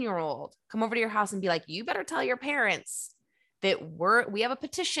 14-year-old come over to your house and be like, you better tell your parents that we have a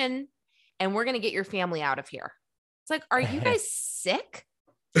petition and we're going to get your family out of here. It's like, are you guys sick?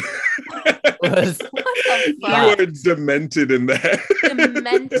 What the fuck? You are demented in that.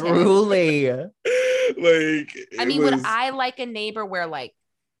 Demented. Truly. Like, I mean, would I like a neighbor where like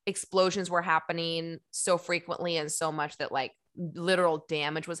explosions were happening so frequently and so much that like literal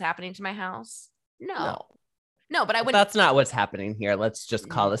damage was happening to my house? No, but I would. That's not what's happening here. Let's just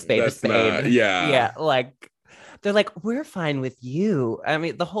call a spade a spade. Yeah. Like, they're like, we're fine with you. I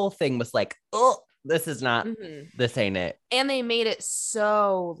mean, the whole thing was like, oh, this is not, this ain't it. And they made it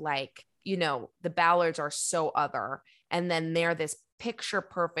so like, you know, the Ballards are so other. And then they're this picture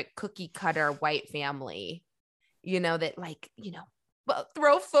perfect cookie cutter white family, you know, that like, you know,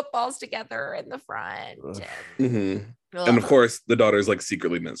 throw footballs together in the front. And of course, the daughter's like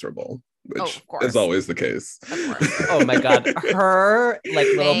secretly miserable, which is always the case. Oh my God. Her like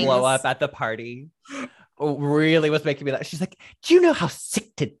little blow up at the party really was making me laugh. She's like, do you know how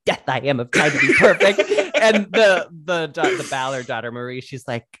sick to death I am of trying to be perfect? And the Ballard daughter, Marie, she's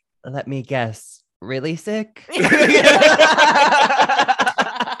like, let me guess, really sick?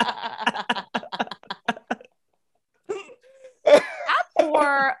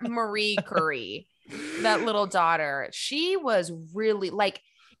 Poor Marie Curie, that little daughter, she was really like,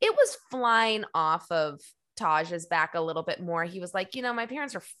 it was flying off of Taj's back a little bit more. He was like, you know, my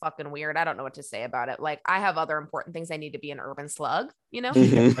parents are fucking weird. I don't know what to say about it. Like, I have other important things. I need to be an urban slug, you know?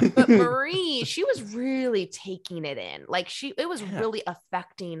 But Marie, she was really taking it in. Like, it was really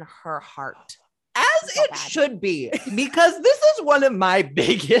affecting her heart. As it should be, because this is one of my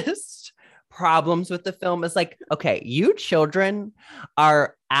biggest problems with the film is like, okay, you children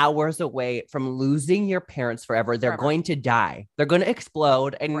are hours away from losing your parents forever. They're going to die. They're going to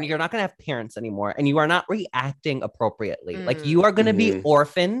explode and you're not going to have parents anymore. And you are not reacting appropriately. Like you are going to be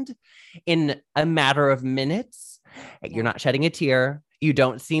orphaned in a matter of minutes. You're not shedding a tear. You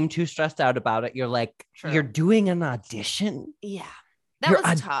don't seem too stressed out about it. You're like, you're doing an audition. Yeah. That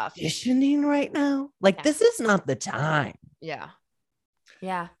was tough. Auditioning right now. Like this is not the time. Yeah.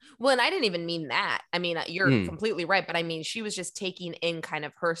 Yeah. Well, and I didn't even mean that. I mean, you're completely right. But I mean, she was just taking in kind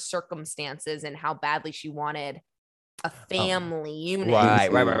of her circumstances and how badly she wanted a family unit.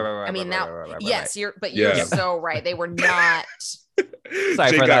 Right. I mean, yes, you're so right. They were not.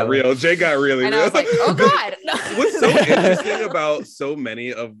 Sorry, Jay got real. Jay got really and real. I was like, oh God. What's so interesting about so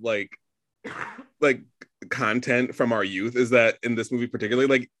many of like content from our youth is that in this movie particularly,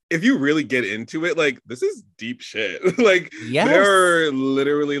 like if you really get into it, like this is deep shit. Like they're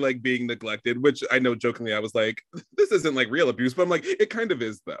literally like being neglected, which I know jokingly I was like, this isn't like real abuse, but I'm like, it kind of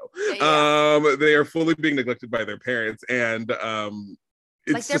is though. They are fully being neglected by their parents, and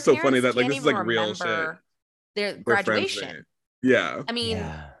it's like just so funny that like this is like real shit. Their graduation. Yeah. I mean,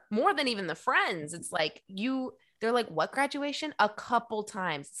 more than even the friends, it's like they're like, what graduation? A couple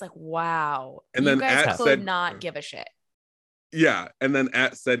times. It's like, wow. And you then guys could not give a shit. Yeah. And then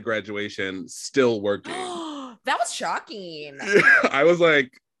at said graduation, still working. That was shocking. Yeah, I was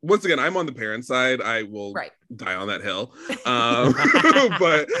like, once again, I'm on the parent side. I will die on that hill.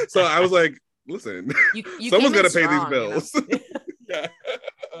 But so I was like, listen, someone's got to pay these bills. You know? Yeah.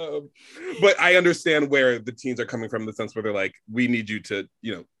 But I understand where the teens are coming from, in the sense where they're like, we need you to,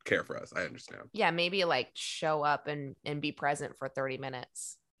 you know, care for us. I understand. Yeah, maybe like show up and be present for 30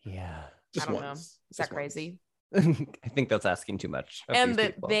 minutes. Yeah. Just I don't once. know. Is that crazy? I think that's asking too much.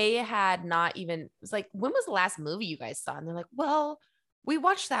 And they had not even, it's like, when was the last movie you guys saw? And they're like, well, we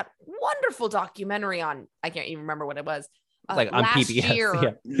watched that wonderful documentary on, I can't even remember what it was. Like on PBS.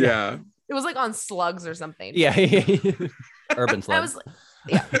 Year. Yeah. It was like on Slugs or something. Yeah. Urban Slugs. I was like,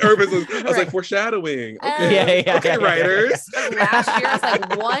 Urban Slugs. I was like, foreshadowing. Okay. Okay, writers. Last year, I was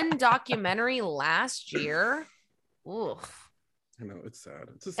like, one documentary last year. Oof. I know, it's sad.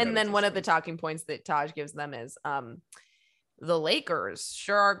 And then one of the talking points that Taj gives them is the Lakers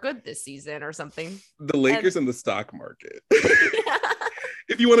sure are good this season or something. The Lakers and the stock market.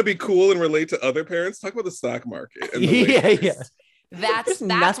 If you want to be cool and relate to other parents, talk about the stock market. And the Lakers.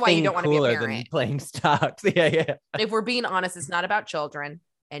 That's why you don't want to be a parent. Than playing stocks. Yeah. If we're being honest, it's not about children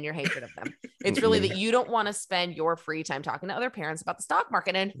and your hatred of them. It's really that you don't want to spend your free time talking to other parents about the stock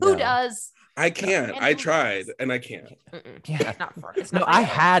market. And who does? I can't. I tried and I can't. Yeah. It's not I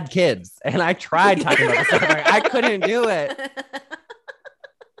had kids and I tried talking about the stock market. I couldn't do it.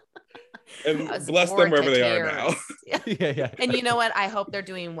 And bless them wherever they are now. Yeah. And you know what? I hope they're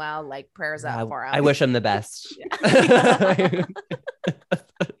doing well. Like, prayers up for them. I wish them the best.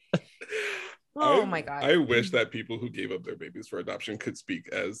 Oh my God. I wish that people who gave up their babies for adoption could speak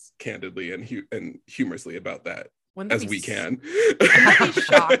as candidly and humorously about that as we can. Wouldn't that be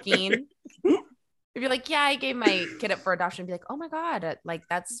shocking? If you're like, yeah, I gave my kid up for adoption, be like, oh my God, like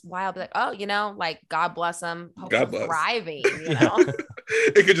that's wild. Be like, oh, you know, like God bless him. Hope God bless. Thriving, you know.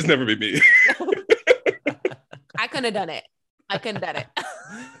 It could just never be me. I couldn't have done it.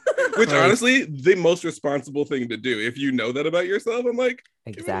 Which honestly, the most responsible thing to do. If you know that about yourself, I'm like,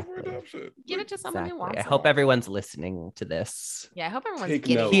 exactly. Give it to someone who wants it. I hope everyone's listening to this. Yeah, I hope everyone's Take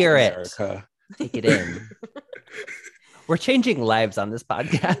getting note, Hear it. America. Take it in. We're changing lives on this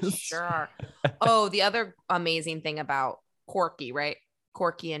podcast. Sure. Oh, the other amazing thing about Corky, right?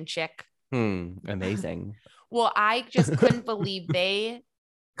 Corky and Chick. Amazing. Well, I just couldn't believe they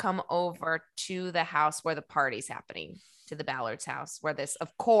come over to the house where the party's happening, to the Ballard's house, where this,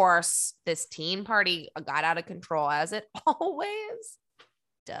 of course, this teen party got out of control, as it always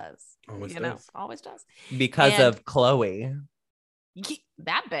does. Always does. Because of Chloe.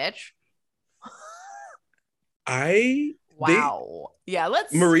 That bitch.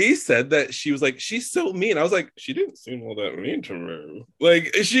 Marie said that she was like, she's so mean. I was like, she didn't seem all that mean to me.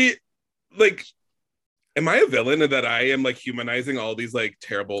 Like, is she like, am I a villain and that I am like humanizing all these like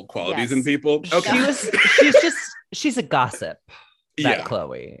terrible qualities in people? Okay. She's a gossip.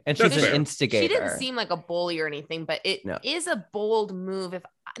 Chloe, and she's an instigator. She didn't seem like a bully or anything, but it is a bold move. If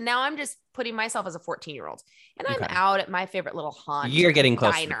now I'm just putting myself as a 14-year-old and I'm out at my favorite little haunt. You're getting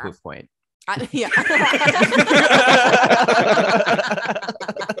close to the proof point. Yeah.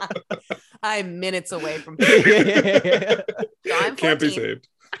 I'm minutes away from so I'm 14. Can't be saved.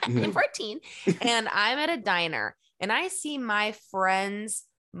 I'm 14 and I'm at a diner and I see my friend's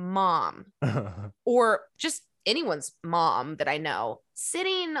mom or just anyone's mom that I know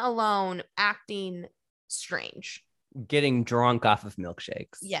sitting alone, acting strange, getting drunk off of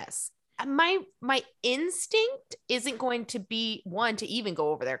milkshakes. Yes. My instinct isn't going to be one to even go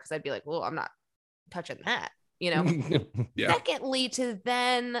over there because I'd be like, well, I'm not touching that, you know. Yeah. Secondly, to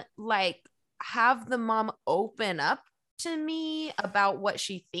then like have the mom open up to me about what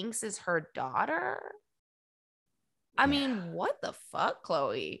she thinks is her daughter. I mean, what the fuck,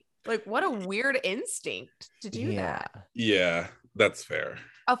 Chloe? Like, what a weird instinct to do that. Yeah, that's fair.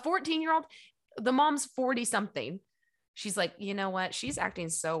 A 14-year-old, the mom's 40 something. She's like, you know what? She's acting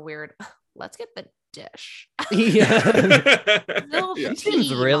so weird. Let's get the dish. She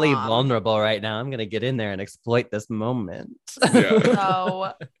seems really vulnerable right now. I'm going to get in there and exploit this moment.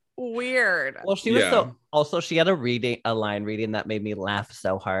 So weird. Well, she was she had a line reading that made me laugh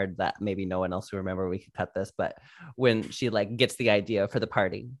so hard that maybe no one else will remember. We could cut this, but when she like gets the idea for the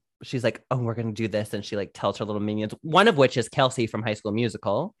party, she's like, oh, we're going to do this. And she like tells her little minions, one of which is Kelsey from High School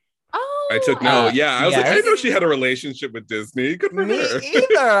Musical. I took note. I was like, I didn't know she had a relationship with Disney. Good for her.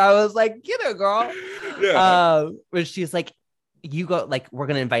 Either. I was like, get her, girl. Yeah. But she's like, you go, like, we're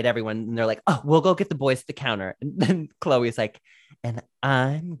gonna invite everyone, and they're like, oh, we'll go get the boys at the counter. And then Chloe's like, and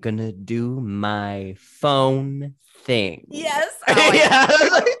I'm gonna do my phone thing. Yes.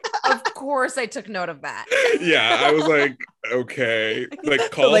 Of course, I took note of that. Yeah, I was like, okay,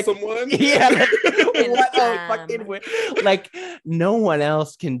 like call someone. Yeah, what fucking way? Like no one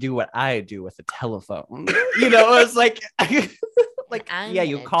else can do what I do with a telephone. You know, it's like,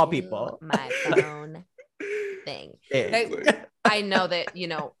 you call people. My phone thing. I know that, you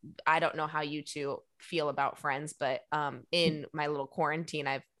know, I don't know how you two feel about Friends, but in my little quarantine,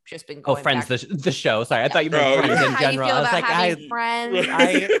 I've just been going Friends, the show. Sorry, I thought you meant Friends in general. I was like, Friends.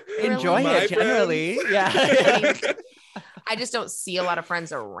 I enjoy it generally. Yeah. I just don't see a lot of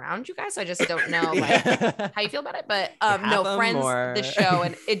Friends around you guys. So I just don't know like how you feel about it. But no, Friends, the show,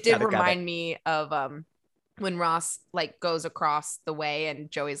 and it did remind me of when Ross like goes across the way and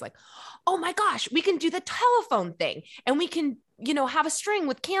Joey's like, oh my gosh, we can do the telephone thing and we can, you know, have a string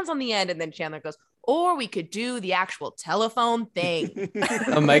with cans on the end. And then Chandler goes, or we could do the actual telephone thing.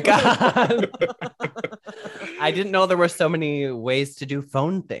 Oh my God. I didn't know there were so many ways to do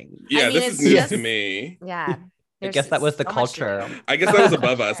phone things. Yeah, this is news to me. Yeah. I guess that was the culture. I guess that was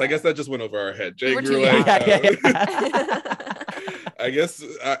above us. I guess that just went over our head. Jake, I guess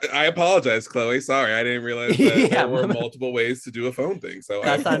I apologize, Chloe. Sorry, I didn't realize that there were multiple ways to do a phone thing. So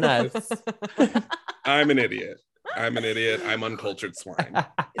that's on us. I'm an idiot. I'm uncultured swine.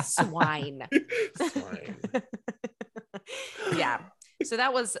 Swine. Yeah. So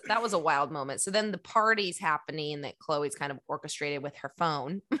that was a wild moment. So then the party's happening that Chloe's kind of orchestrated with her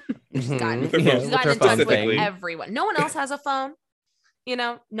phone. She's gotten in touch with everyone. No one else has a phone. You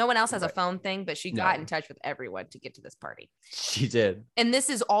know, no one else has a phone thing, but she got in touch with everyone to get to this party. She did. And this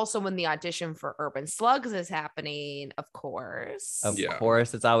is also when the audition for Urban Slugs is happening, of course. Of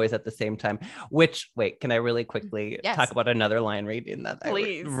course, it's always at the same time. Which, wait, can I really quickly talk about another line reading that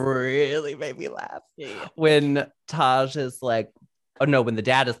really made me laugh? Yeah. When Taj is like, oh no, when the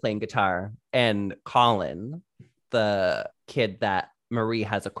dad is playing guitar and Colin, the kid that Marie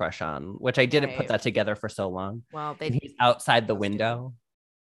has a crush on, which I didn't put that together for so long. Well, he's outside the window.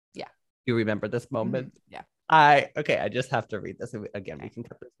 Yeah. You remember this moment? Yeah. I just have to read this again. We can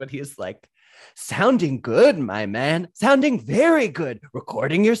cut this, but he's like, sounding good, my man. Sounding very good.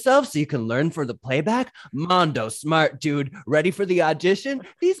 Recording yourself so you can learn for the playback. Mondo, smart dude. Ready for the audition?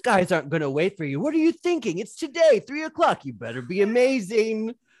 These guys aren't going to wait for you. What are you thinking? It's today, 3:00. You better be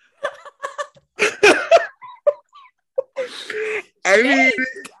amazing. I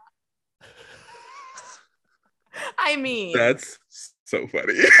mean, that's so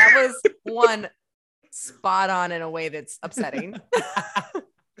funny. That was one spot on in a way that's upsetting.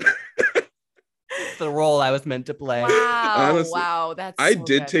 The role I was meant to play. Wow. Honestly, wow. That's I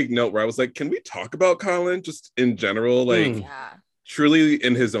did take note where I was like, can we talk about Colin just in general? Like, truly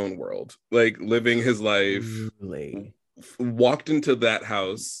in his own world, like living his life, walked into the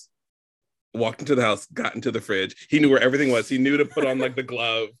house, got into the fridge. He knew where everything was. He knew to put on like the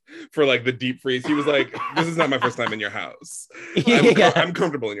glove for like the deep freeze. He was like, this is not my first time in your house. I'm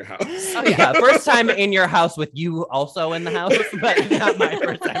comfortable in your house. Oh, yeah. First time in your house with you also in the house, but not my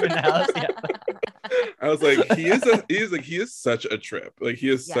first time in the house. Yeah. I was like, he is such a trip. Like he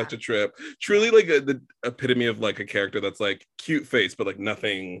is such a trip. Truly like the epitome of like a character that's like cute face, but like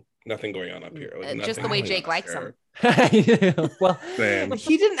nothing going on up here. Like, just the way Jake likes him. Well,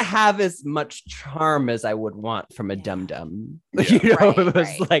 he didn't have as much charm as I would want from a dum-dum. It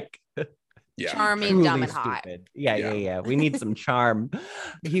was like charming, dumb, and hot. Yeah. We need some charm.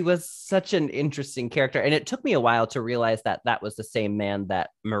 He was such an interesting character, and it took me a while to realize that was the same man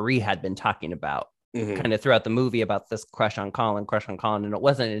that Marie had been talking about kind of throughout the movie about this crush on Colin, and it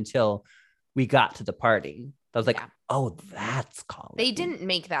wasn't until we got to the party I was like, oh, that's Colin. They didn't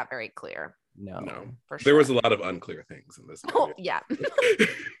make that very clear. No. For sure. There was a lot of unclear things in this movie. Oh, yeah.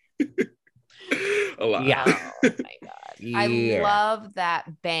 A lot. Yeah. Oh my God. Yeah. I love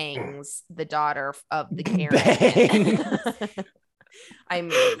that Bangs, the daughter of the Karen. Bangs.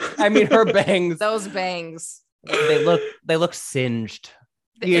 I mean her bangs. Those bangs. They look singed.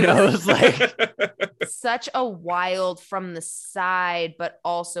 It's like such a wild from the side, but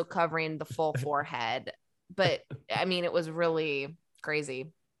also covering the full forehead. But I mean, it was really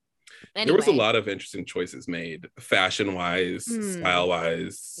crazy. Anyway. There was a lot of interesting choices made fashion-wise,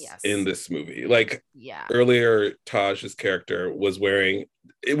 style-wise in this movie. Like earlier, Taj's character was wearing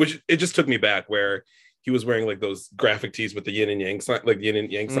it just took me back where he was wearing like those graphic tees with the yin and yang sign, like yin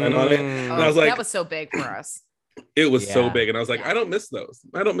and yang sign on it. And I was like, that was so big for us. It was so big, and I was like, I don't miss those.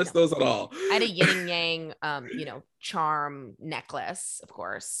 I don't miss those at all. I had a yin and yang, charm necklace, of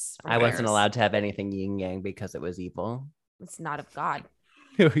course. I wasn't allowed to have anything yin yang because it was evil. It's not of God.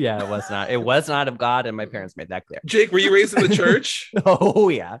 Yeah, it was not. It was not of God, and my parents made that clear. Jake, were you raised in the church? Oh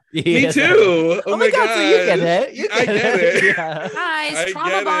yeah, me too. Oh my God, so you get it. I get it. Yeah. Guys,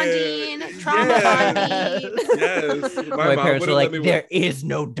 trauma bonding. Yes. My parents were like, "There is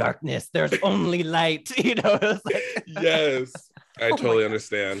no darkness. There's only light." It was like, yes, I totally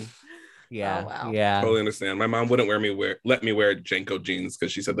understand. Yeah, oh, wow. Yeah, totally understand. My mom wouldn't let me wear Janko jeans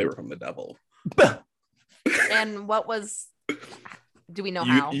because she said they were from the devil. And what was? Do we know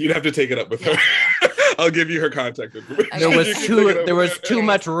how? You'd have to take it up with her. I'll give you her contact information. There was too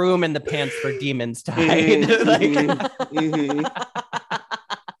much room in the pants for demons to hide.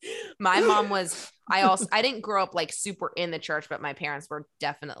 My mom was. I didn't grow up like super in the church, but my parents were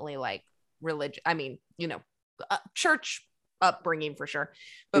definitely like religious. I mean, church upbringing for sure.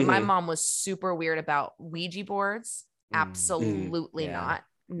 But my mom was super weird about Ouija boards. Absolutely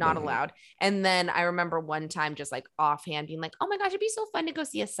not allowed. And then I remember one time just like offhand being like, oh my gosh, it'd be so fun to go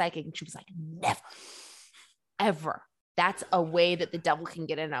see a psychic. And she was like, never, ever. That's a way that the devil can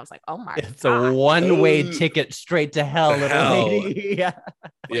get in. And I was like, oh my God. It's a one-way ticket straight to hell, little lady. Yeah.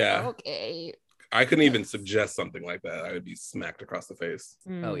 Yeah. Okay. I couldn't even suggest something like that. I would be smacked across the face.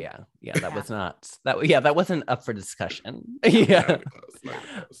 Oh yeah. That was not that. Yeah, that wasn't up for discussion. Yeah. Not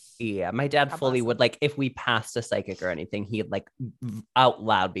close. Yeah. My dad fully would like if we passed a psychic or anything, he'd like out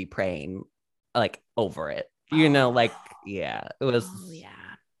loud be praying like over it. It was. Oh,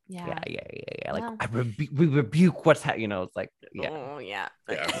 yeah. Yeah. Like we rebuke what's happening. You know, it's like we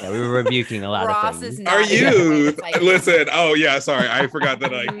were rebuking a lot Ross of things. Are you? Listen. Oh yeah. Sorry, I forgot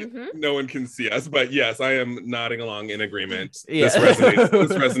that no one can see us, but yes, I am nodding along in agreement. Yeah. This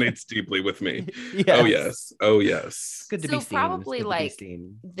resonates deeply with me. Yes. Oh yes. Good to be seen. Probably like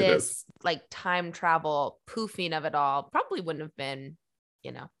this like time travel poofing of it all probably wouldn't have been,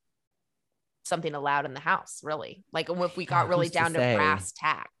 something allowed in the house, really. Like if we got really down to brass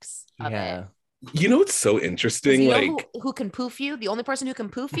tacks of it. You know what's so interesting? Like who can poof you? The only person who can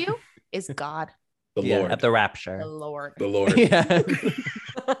poof you is God. The Lord. At the rapture. The Lord. Yeah.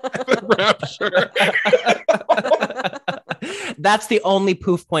 The rapture. That's the only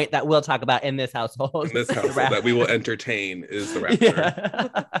poof point that we'll talk about in this household. In this household that we will entertain is the rapture.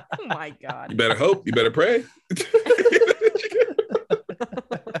 Yeah. Oh my God. You better hope. You better pray.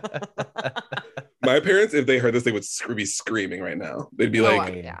 My parents, if they heard this, they would be screaming right now. They'd be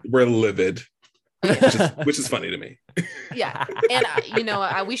like, we're livid. Which is funny to me. Yeah. And,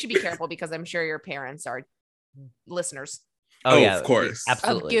 we should be careful because I'm sure your parents are listeners. Oh yeah, of course.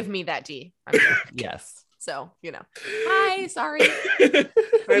 Absolutely. Give me that tea. Yes. So, hi, sorry. Hi,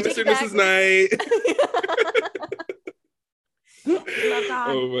 Mr. and Mrs. Knight.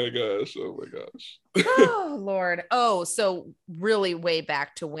 Oh my gosh. Oh Lord. Oh, so really way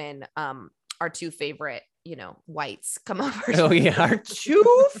back to when our two favorite, whites come over. Oh yeah, our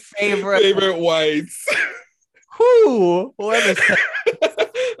two favorite whites. Who? What is that?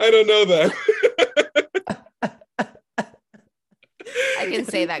 I don't know that. I can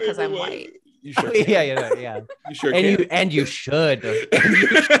say that because I'm white. You sure? Yeah. You sure and you should. You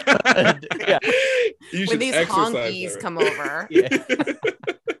should when these honkies come over.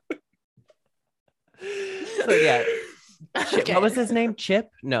 So yeah. Okay. What was his name? Chip?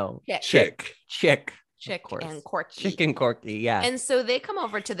 No. Chick. Chick and Corky. Chick and Corky, yeah. And so they come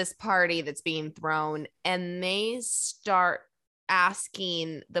over to this party that's being thrown and they start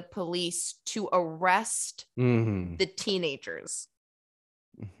asking the police to arrest the teenagers.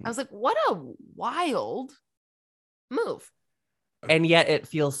 I was like, what a wild move. And yet it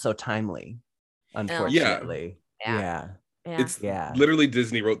feels so timely, unfortunately. Yeah. It's literally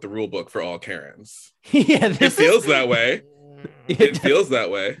Disney wrote the rule book for all Karens. It feels that way. It feels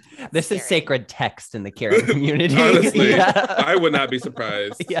that way. This is sacred text in the Karen community. Honestly, I would not be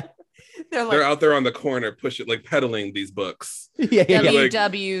surprised. Yeah. They're out there on the corner peddling these books.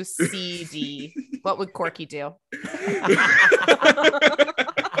 WWCD. What would Corky do?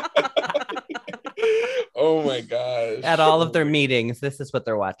 Oh my gosh. At all of their meetings, this is what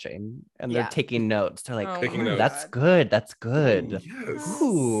they're watching. And they're taking notes. They're like, notes. That's good. That's good. Yes.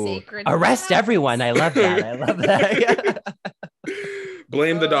 Ooh, arrest everyone. I love that.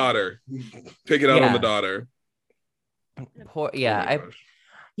 Blame the daughter. Pick it out on the daughter. But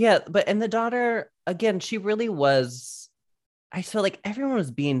the daughter, again, she really was, I feel like everyone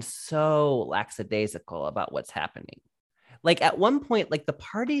was being so lackadaisical about what's happening. Like at one point, like the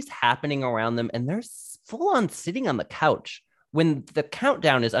party's happening around them and they're full on sitting on the couch when the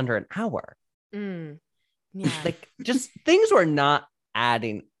countdown is under an hour. Like just things were not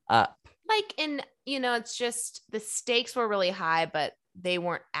adding up. Like it's just the stakes were really high, but they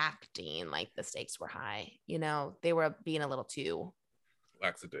weren't acting like the stakes were high. They were being a little too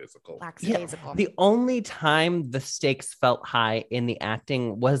lackadaisical. Yeah. The only time the stakes felt high in the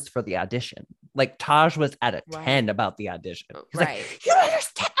acting was for the audition. Like Taj was at a 10 about the audition. He's like, you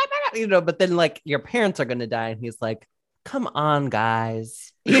understand? But then like your parents are going to die. And he's like, come on,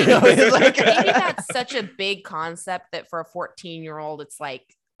 guys. Like, maybe that's such a big concept that for a 14-year-old, it's like,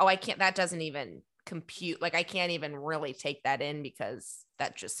 that doesn't even compute. Like I can't even really take that in because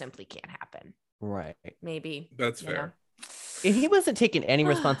that just simply can't happen. Right. Maybe. That's fair. And he wasn't taking any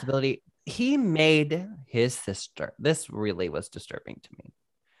responsibility. He made his sister. This really was disturbing to me.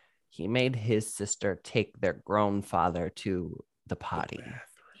 He made his sister take their grown father to the potty.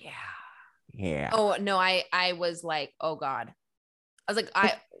 Yeah. Oh no, I was like, oh God. I was like,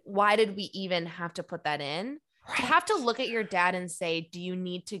 why did we even have to put that in? Right. To have to look at your dad and say, do you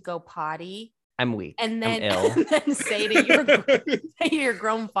need to go potty? I'm weak. And then, I'm ill. And then say to your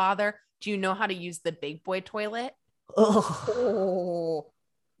grown father, do you know how to use the big boy toilet? Oh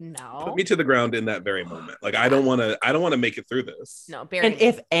no. Put me to the ground in that very moment. Like I don't want to make it through this. No, and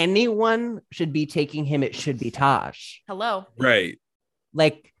if anyone should be taking him, it should be Taj. Hello. Right.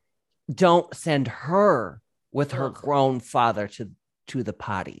 Like, don't send her with her grown father to the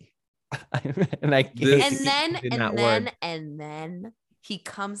potty. And then he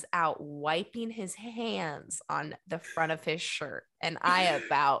comes out wiping his hands on the front of his shirt, and I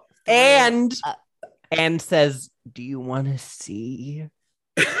about and says, "Do you want to see?"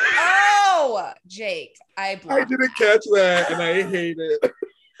 Oh, Jake, I didn't catch that, and I hate it.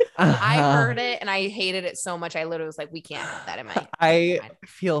 I heard it and I hated it so much. I literally was like, we can't have that in my I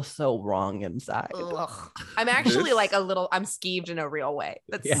feel so wrong inside. Ugh. I'm actually like I'm skeeved in a real way.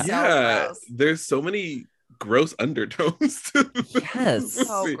 That's so gross. There's so many gross undertones to yes.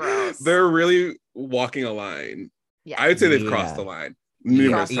 So gross. They're really walking a line. Yeah. I would say they've crossed the line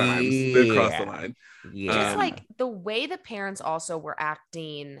numerous times. They've crossed the line. Just like the way the parents also were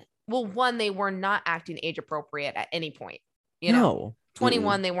acting. Well, one, they were not acting age appropriate at any point. You know,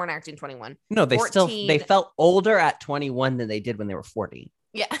 21, they weren't acting 21. No, they felt older at 21 than they did when they were 40.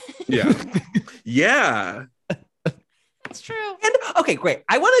 Yeah. Yeah. That's true. And okay, great.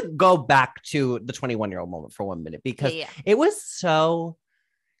 I want to go back to the 21-year-old moment for 1 minute because it was so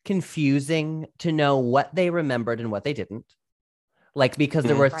confusing to know what they remembered and what they didn't. Like, because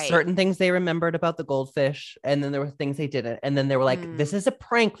there were certain things they remembered about the goldfish, and then there were things they didn't. And then they were like, this is a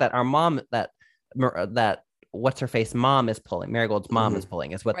prank that our mom, that what's her face mom is pulling, Marigold's mom is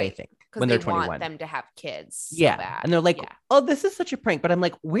pulling, is what they think when they're 21. Want them to have kids. Yeah. So and they're like, oh, this is such a prank. But I'm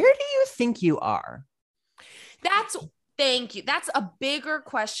like, where do you think you are? Thank you. That's a bigger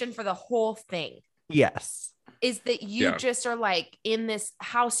question for the whole thing. Yes. Is that you just are like in this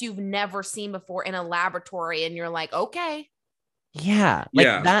house you've never seen before in a laboratory, and you're like, okay. Yeah.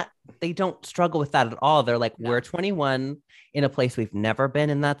 That, they don't struggle with that at all. They're like, we're 21 in a place we've never been,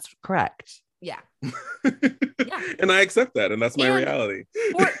 and that's correct. Yeah. And I accept that, and that's my reality.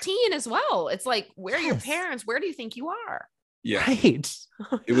 14 as well. It's like, where are your parents? Where do you think you are? Yeah. Right.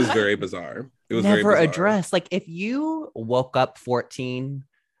 It was very bizarre. It was never very addressed. Like, if you woke up 14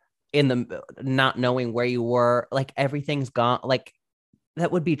 in the not knowing where you were, like everything's gone, like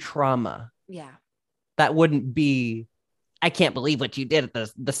that would be trauma. Yeah. That wouldn't be, I can't believe what you did at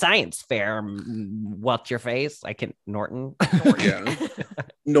the science fair. What's your face? I can Norton. Yeah.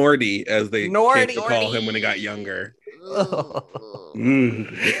 Nordy, as they came to call him when he got younger.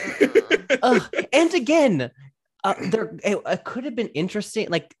 And again, it could have been interesting.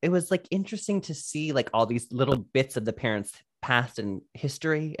 Like, it was like interesting to see like all these little bits of the parents' past and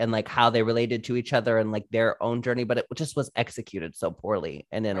history and like how they related to each other and like their own journey, but it just was executed so poorly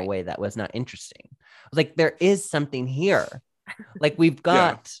and in a way that was not interesting. I was like, there is something here. Like, we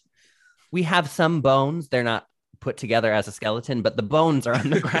have some bones. They're not put together as a skeleton, but the bones are on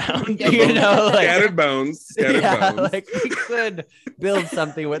the ground. You know, like, scattered bones. Like, we could build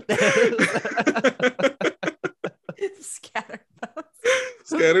something with this.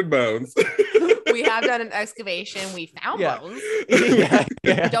 Scattered bones. We have done an excavation. We found bones.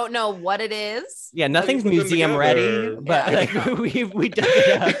 Don't know what it is. Yeah, nothing's museum ready, but like we done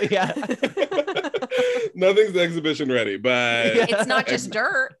it up. Nothing's exhibition ready, but it's not just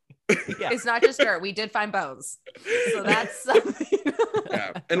dirt. It's not just dirt. We did find bones, so that's something.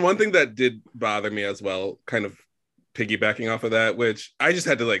 And one thing that did bother me as well, kind of piggybacking off of that, which I just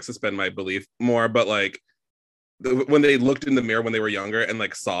had to like suspend my belief more, but like when they looked in the mirror when they were younger and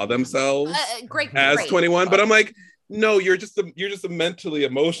like saw themselves as 21, but I'm like, no, you're just a mentally,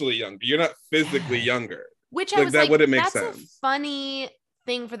 emotionally younger. You're not physically younger. Which I was like, wouldn't make sense. A funny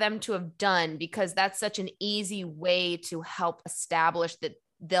thing for them to have done, because that's such an easy way to help establish that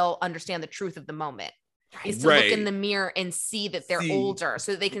they'll understand the truth of the moment. Is to look in the mirror and see that they're older,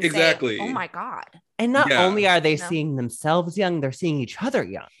 so that they can say, oh my God. And not only are they seeing themselves young, they're seeing each other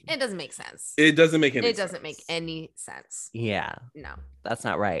young. It doesn't make sense. It doesn't make any sense. It doesn't make any sense. Yeah. No. That's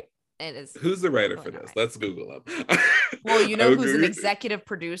not right. It is. Who's the writer for this? Right. Let's Google him. Well, you know who's an executive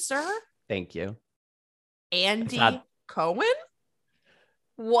producer? Thank you. Andy Cohen?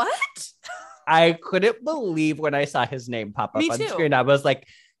 What? I couldn't believe when I saw his name pop up on screen. I was like,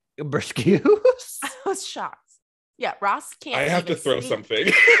 Briscoes? I was shocked. Yeah, Ross can't. I have to throw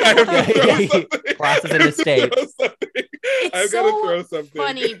something. Ross is in a state. It's so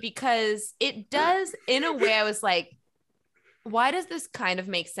funny because it does, in a way, I was like, why does this kind of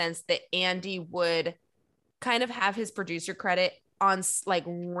make sense that Andy would kind of have his producer credit on like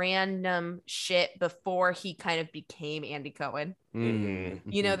random shit before he kind of became Andy Cohen? Mm-hmm.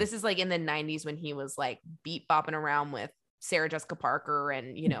 You know, this is like in the 90s when he was like beat bopping around with Sarah Jessica Parker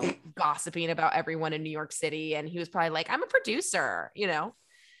and, you know, gossiping about everyone in New York City. And he was probably like, I'm a producer, you know,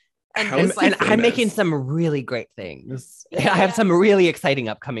 and I'm making some really great things. Yeah. I have some really exciting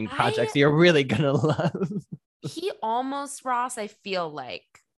upcoming projects you're really going to love. He almost, Ross, I feel like,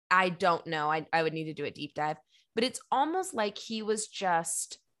 I don't know. I would need to do a deep dive, but it's almost like he was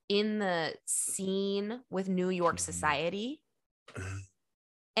just in the scene with New York society.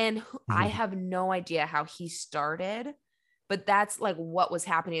 And I have no idea how he started. But that's like what was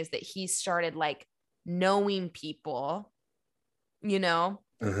happening, is that he started like knowing people, you know,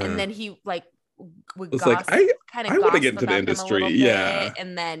 and then he like would gossip, like, I want to get into the industry. Yeah.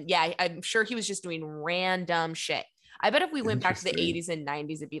 And then, yeah, I'm sure he was just doing random shit. I bet if we went back to the 80s and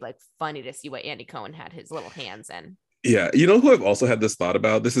 90s, it'd be like funny to see what Andy Cohen had his little hands in. Yeah. You know who I've also had this thought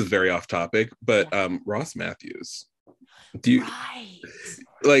about? This is very off topic, but Ross Matthews. Do you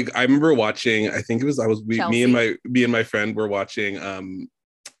like, I remember watching, I think it was, me and my friend were watching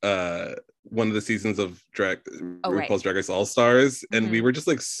one of the seasons of RuPaul's Drag Race All Stars, and we were just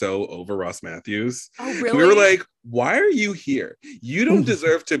like so over Ross Matthews. Oh, really? We were like, why are you here? You don't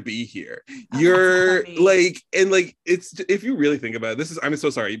deserve to be here. You're like, and like, it's, if you really think about it, I'm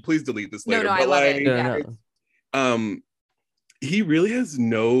so sorry. Please delete this later. No, I love it. Yeah. He really has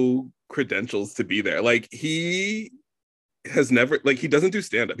no credentials to be there. Like, he has never, like, he doesn't do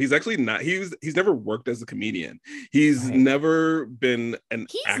stand-up. He's actually not, he's never worked as a comedian. He's never been an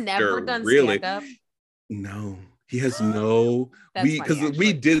actor. He's never done stand-up. No, he has no, because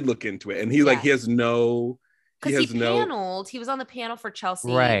we did look into it, and he like, he has no, because he paneled, he was on the panel for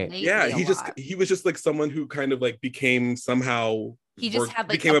Chelsea. Right. Yeah, he was just like someone who kind of like became somehow, he just had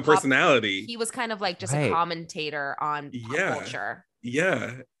like became a personality. He was kind of like just a commentator on pop culture.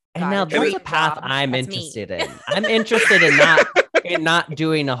 Yeah. And now that's a path I'm interested in. I'm interested in not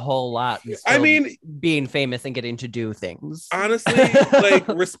doing a whole lot. I mean, being famous and getting to do things. Honestly, like,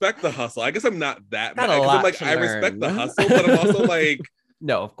 respect the hustle. I guess I'm not that mad. I'm like, I respect the hustle, but I'm also like,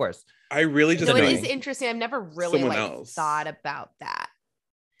 no, of course. I really just. So it is interesting. I've never really thought about that.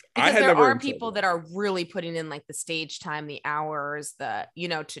 Because there are people that are really putting in like the stage time, the hours, to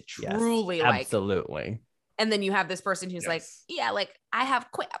truly like. Absolutely. And then you have this person who's like, like, I have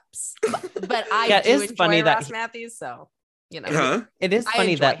quips, but I do enjoy funny Ross Matthews, so it is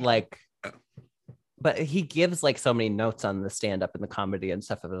funny that like, but he gives like so many notes on the stand-up and the comedy and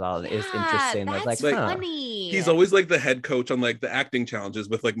stuff of it all. It is interesting. That's like funny. He's always like the head coach on like the acting challenges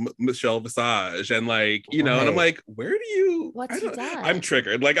with like Michelle Visage and like, and I'm like, where do you? What's he done? I'm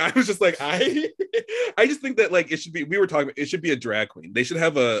triggered. Like, I was just like, I just think that like it should be. We were talking. It should be a drag queen. They should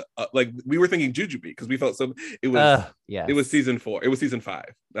have a like. We were thinking Jujubee because we felt so. It was It was season 4. It was season 5.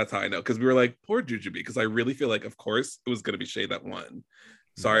 That's how I know, because we were like, poor Jujubee, because I really feel like, of course, it was going to be Shay that won.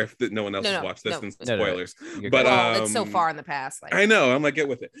 Sorry if no one else has watched this, and spoilers. But it's so far in the past. Like, I know. I'm like, get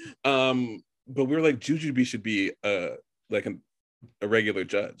with it. But we were like, Jujubee should be like a regular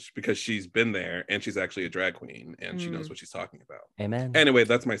judge, because she's been there and she's actually a drag queen and she knows what she's talking about. Amen. Anyway,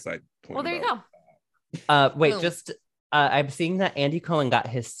 that's my side point. Well, there you go. Wait, I'm seeing that Andy Cohen got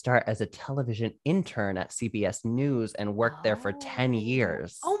his start as a television intern at CBS News and worked there for 10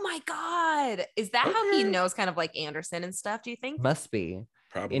 years. Oh my God. Is that how he knows kind of like Anderson and stuff, do you think? Must be.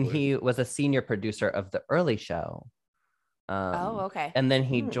 Probably. And he was a senior producer of The Early Show. Okay. And then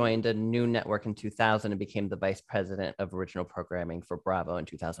he joined a new network in 2000 and became the vice president of original programming for Bravo in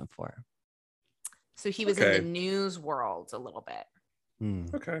 2004. So he was in the news world a little bit.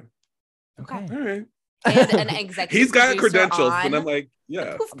 Okay. All right. And an executive He's got credentials, and I'm like,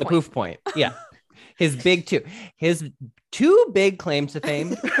 yeah. The Poof Point. Yeah. His two big claims to fame: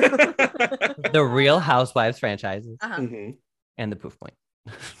 the Real Housewives franchises and the Poof Point.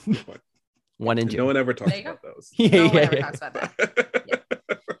 1 and 2. No one ever talks about those. No one ever talks about that. Yeah.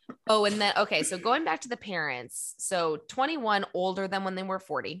 Oh, and then so going back to the parents, so 21 older than when they were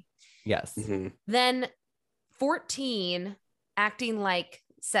 40. Yes. Then 14 acting like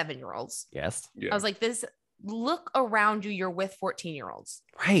 7-year-olds. Yes. I was like, look around you, you're with 14-year-olds.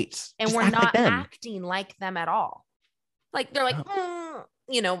 Right. And just we're not acting like them at all. Like, they're like,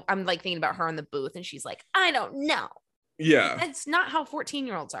 I'm like thinking about her in the booth and she's like, I don't know. Yeah. That's not how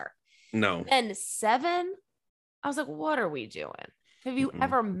 14-year-olds are. No. And 7, I was like, what are we doing? Have you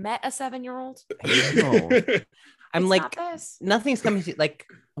ever met a 7-year-old? No. I'm like, nothing's coming to, like,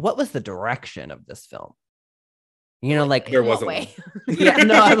 what was the direction of this film? Like there wasn't one. Yeah,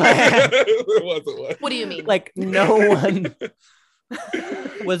 no, I'm like, there wasn't one. What do you mean? Like, no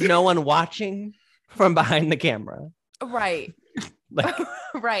one watching from behind the camera? Right. Like,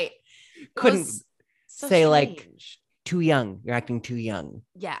 right. Couldn't say like, too young. You're acting too young.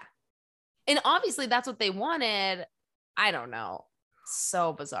 Yeah. And obviously that's what they wanted. I don't know.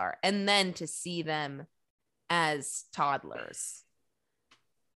 So bizarre. And then to see them as toddlers.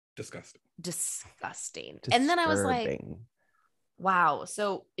 Disgusting. And then I was like, wow.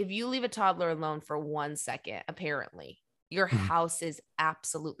 So if you leave a toddler alone for 1 second, apparently your house is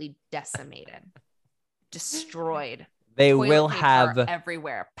absolutely decimated, destroyed. They will have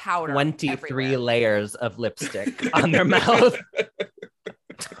everywhere powder 23 everywhere. Layers of lipstick on their mouth.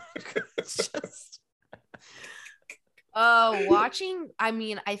 Watching, I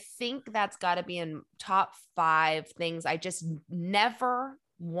mean, I think that's got to be in top 5 things I just never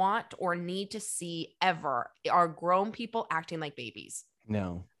want or need to see ever are grown people acting like babies.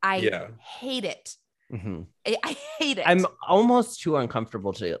 No. I hate it. Mm-hmm. I hate it. I'm almost too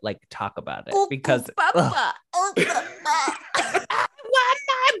uncomfortable to like talk about it because I want my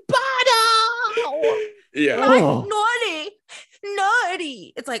bottle. Yeah. Like,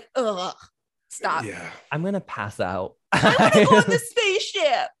 naughty. It's like, ugh, stop. Yeah. I'm gonna pass out. I want to go on the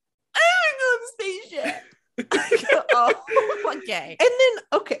spaceship. Oh, okay. And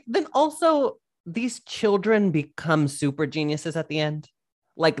then also these children become super geniuses at the end.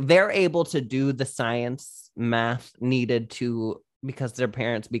 Like they're able to do the science math needed to, because their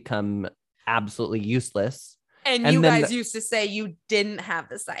parents become absolutely useless. And you guys used to say you didn't have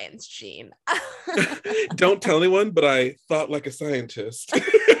the science gene. Don't tell anyone, but I thought like a scientist.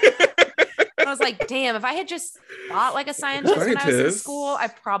 I was like, damn, if I had just thought like a scientist when I was in school, I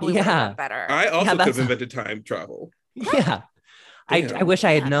probably would have got better. I also could have invented time travel. Yeah. I wish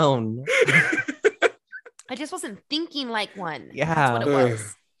I had known. I just wasn't thinking like one. Yeah. That's what it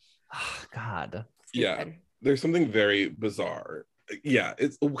was. Oh, God. Stupid. Yeah. There's something very bizarre. Yeah.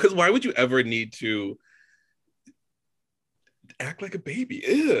 It's because why would you ever need to act like a baby?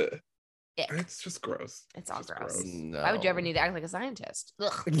 Ew. It's just gross. It's all gross. No. Why would you ever need to act like a scientist?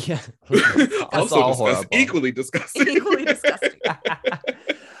 Ugh. Yeah. Also equally disgusting. Equally disgusting.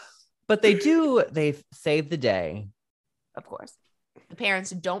 But they save the day. Of course. The parents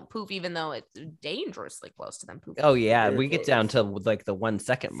don't poop, even though it's dangerously close to them pooping. Oh yeah, Very we get close. down to like the 1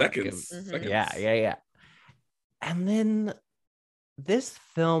 second mark. Seconds. Yeah. And then this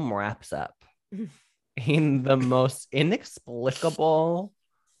film wraps up in the most inexplicable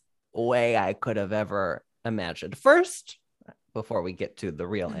way I could have ever imagined. First, before we get to the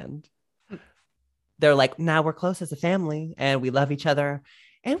real end, they're like, now we're close as a family and we love each other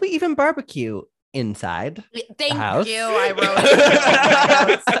and we even barbecue inside. Thank house. you. I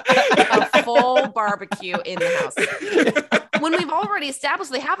wrote a full barbecue in the house. When we've already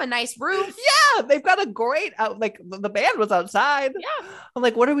established they have a nice roof. Yeah, they've got a great like the band was outside. Yeah. I'm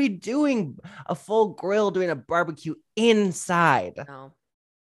like, what are we doing? A full grill doing a barbecue inside. No.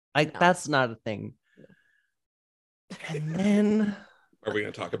 Like that's not a thing. And then are we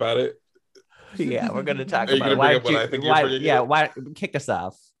gonna talk about it? Yeah, we're gonna talk Are you about gonna bring up what I think you're bringing up? why kick us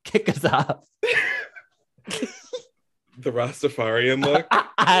off. The Rastafarian look.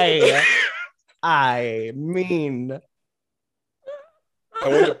 I mean, I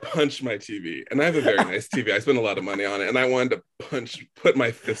wanted to punch my TV, and I have a very nice TV. I spent a lot of money on it, and I wanted to put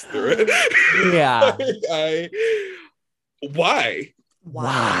my fist through it. Yeah.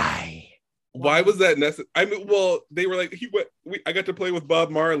 Why was that necessary? I mean, well, they were like, I got to play with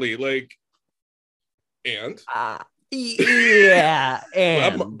Bob Marley, like, and yeah,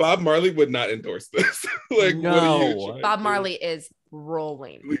 and Bob Marley would not endorse this. Like, no. Bob Marley is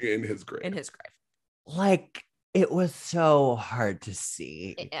rolling in his grave. Like, it was so hard to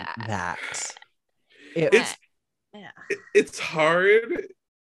see that. It's hard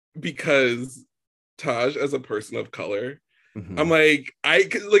because Taj, as a person of color, I'm like,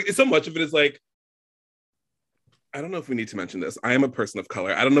 so much of it is like, I don't know if we need to mention this. I am a person of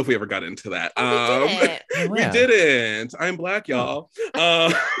color. I don't know if we ever got into that. We didn't. I'm Black, y'all.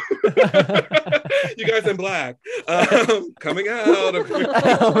 You guys, I'm Black. Coming out.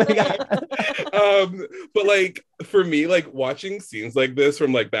 Oh my God. But like for me, like watching scenes like this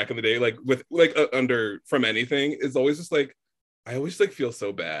from like back in the day, like with like from anything is always just like, I always like feel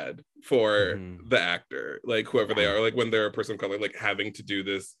so bad for the actor, like whoever they are, like when they're a person of color, like having to do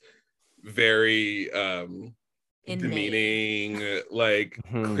this very demeaning, like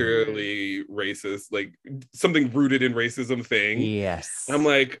clearly racist, like something rooted in racism thing. Yes. I'm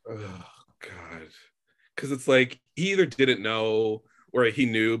like, oh God. Because it's like he either didn't know or he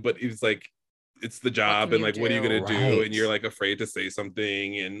knew, but he was like, it's the job, and like, what are you gonna do? And you're like afraid to say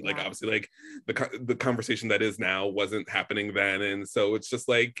something, and like obviously, like the conversation that is now wasn't happening then, and so it's just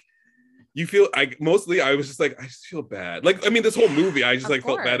like you feel. I was just like, I just feel bad. Like, I mean, this whole movie, I just like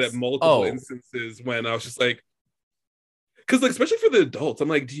felt bad at multiple instances when I was just like, because like especially for the adults, I'm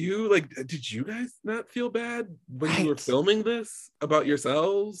like, did you guys not feel bad when you were filming this about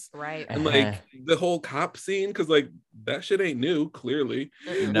yourselves? Right. And like the whole cop scene, because like that shit ain't new, clearly.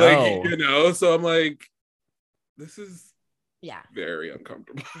 No. Like, you know, so I'm like, this is very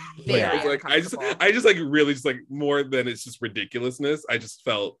uncomfortable. I just like really just like more than it's just ridiculousness. I just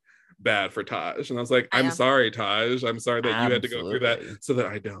felt bad for Taj, and I was like, I'm sorry, Taj. I'm sorry that you had to go through that so that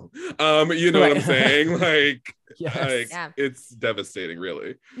I don't. You know what I'm saying? Like, it's devastating,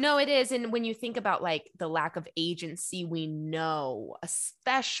 really. No, it is. And when you think about like the lack of agency, we know,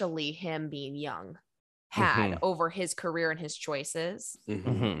 especially him being young, had over his career and his choices.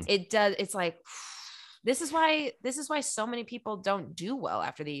 It does. It's like, this is why so many people don't do well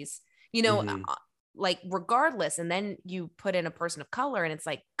after these, you know, like regardless. And then you put in a person of color and it's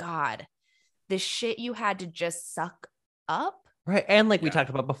like, God, the shit you had to just suck up. Right. And like we talked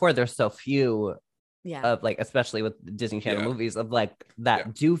about before, there's so few of like, especially with Disney Channel movies of like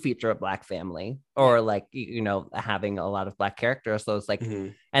that do feature a Black family or like, you know, having a lot of Black characters. So it's like,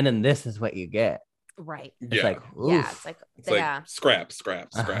 and then this is what you get. Right. It's like, it's like scraps.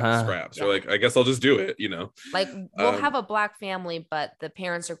 You're like, I guess I'll just do it, you know? Like we'll have a Black family, but the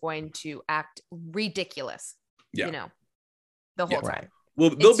parents are going to act ridiculous, you know, the whole time.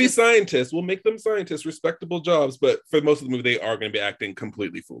 Well, they'll be scientists. We'll make them scientists, respectable jobs. But for most of the movie, they are going to be acting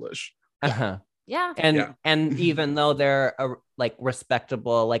completely foolish. Yeah. And even though they're like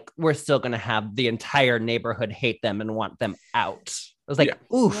respectable, like we're still going to have the entire neighborhood hate them and want them out. It was like,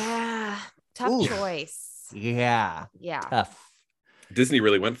 oof. Yeah. Tough choice. Yeah. Tough. Disney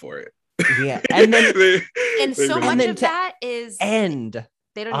really went for it. Yeah. And then and so much of that is end.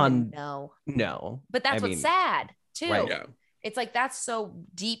 They don't even know. No. But that's what's sad too. Right. Yeah. It's like that's so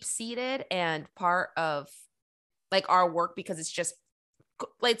deep seated and part of like our work because it's just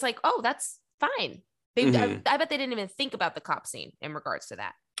like it's like, oh, that's fine. I bet they didn't even think about the cop scene in regards to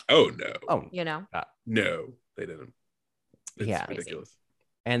that. Oh no. Oh, you know? No, they didn't. It's ridiculous.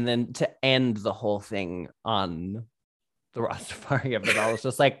 And then to end the whole thing on the Rastafari of it all, it's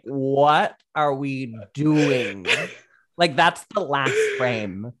just like, what are we doing? Like that's the last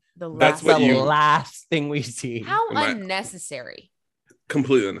frame. That's the last thing we see. How unnecessary.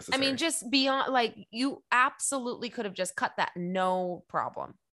 Completely unnecessary. I mean, just beyond, like, you absolutely could have just cut that, no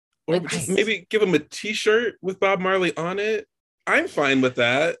problem. Or just maybe give him a t-shirt with Bob Marley on it. I'm fine with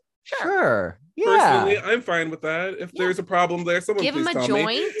that. Sure. Yeah. Personally, I'm fine with that. If there's a problem there, someone give him a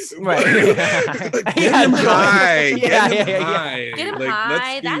joint. Right. Get him high. Get him high. Get him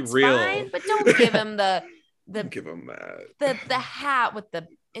high. That's real. Fine, but don't give him the give him that. The hat with the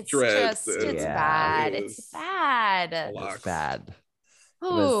it's dreads. It's bad. It's bad. It's bad.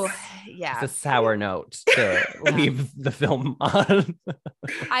 Oh, yeah. It's a sour note to leave the film on.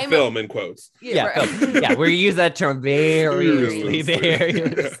 Film in quotes. Yeah, we use that term very loosely.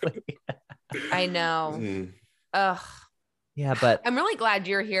 I know. Ugh. Yeah, but I'm really glad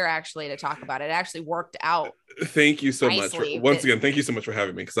you're here actually to talk about it. It actually worked out. Thank you so much. Once again, thank you so much for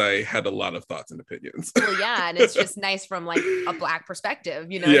having me because I had a lot of thoughts and opinions. Well, yeah, and it's just nice from like a Black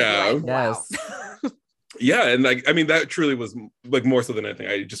perspective, you know? Yeah. Like, wow. Yeah, and like I mean that truly was like more so than anything.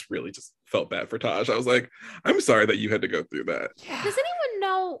 I just really felt bad for Taj. I was like, I'm sorry that you had to go through that. Does anyone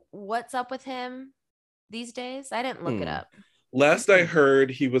know what's up with him these days? I didn't look it up. Last I heard,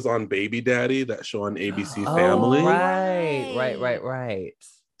 he was on Baby Daddy, that show on ABC Family. Right.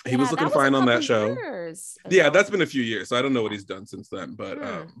 He was looking fine on that show. Yeah, that's been a few years, so I don't know what he's done since then. But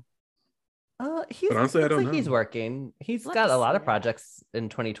but honestly, I don't know. He's working. He's got a lot of projects in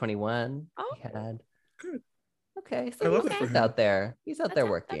 2021. Oh, he had. Good. Okay, so he's out there. He's out there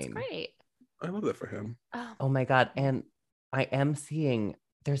working. That's great. I love that for him. Oh my God. And I am seeing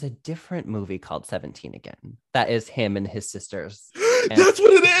there's a different movie called 17 Again. That is him and his sisters. And that's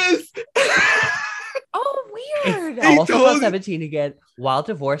what it is. Oh, weird. It's also called 17 Again. While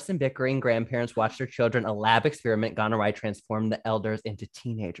divorced and bickering, grandparents watch their children, a lab experiment gone awry transform the elders into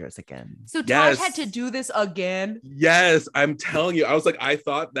teenagers again. So Taj had to do this again? Yes, I'm telling you. I was like, I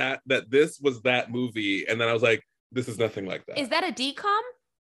thought that this was that movie. And then I was like, this is nothing like that. Is that a DCOM?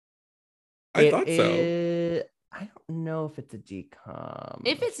 I thought so. I don't know if it's a DCOM.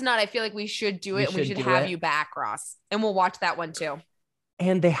 If it's not, I feel like we should do it. And we should have you back, Ross. And we'll watch that one too.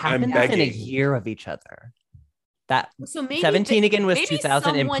 And they happened within a year of each other. So maybe 17 Again was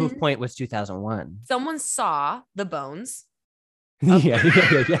 2000 and Proof Point was 2001. Someone saw the bones. Yeah.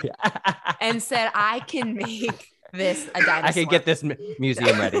 And said, I can make this a dinosaur. I can get this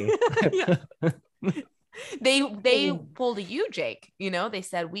museum ready. They pulled a you, Jake. You know, they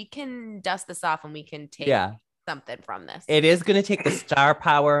said we can dust this off and we can take something from this. It is going to take the star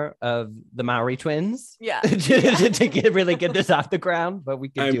power of the Maori twins, to really get this off the ground, but we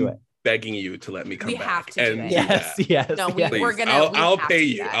can do it. Begging you to let me come back. We have to do it. Yes. No, we're gonna. I'll pay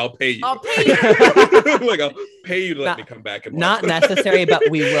you. I'll pay you. I'll pay you. Like I'll pay you to let me come back and not necessary, but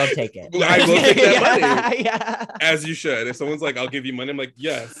we will take it. I will take that money. As you should. If someone's like, I'll give you money, I'm like,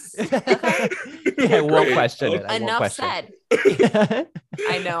 yes. I won't question it. Enough said. I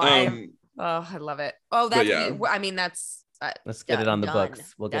know. I love it. Oh, that's. I mean, that's. Let's get it on the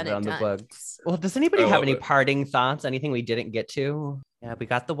books. We'll get it on the books. Well, does anybody have any parting thoughts? Anything we didn't get to? Yeah, we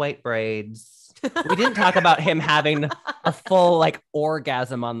got the white braids. We didn't talk about him having a full like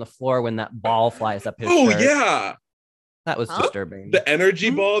orgasm on the floor when that ball flies up his shirt. Yeah. That was disturbing. The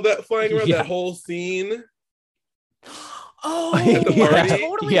energy ball that flying around that whole scene. Oh, I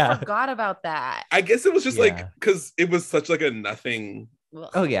totally forgot about that. I guess it was just like because it was such like a nothing.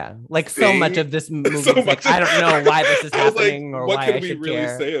 Oh yeah, like thing. So much of this movie. So like, I don't know why this is happening or what why can I we should really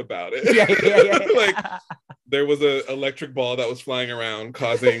care. say about it? Like there was an electric ball that was flying around,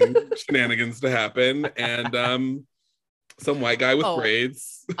 causing shenanigans to happen, and some white guy with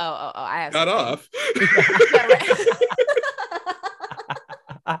braids. I got off.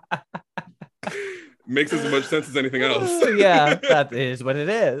 Makes as much sense as anything else. Yeah, that is what it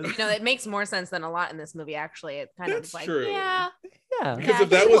is. You know, it makes more sense than a lot in this movie. Actually, it kind of like, true. Yeah. Because if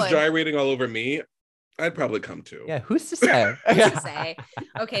that was gyrating all over me, I'd probably come to. Yeah, who's to say? Who's to say?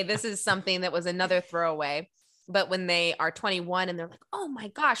 Okay, this is something that was another throwaway. But when they are 21 and they're like, oh my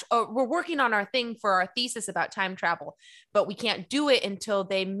gosh, we're working on our thing for our thesis about time travel, but we can't do it until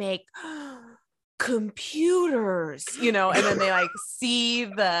they make computers, you know, and then they like see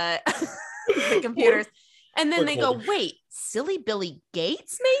the computers and then they go, wait, silly Billy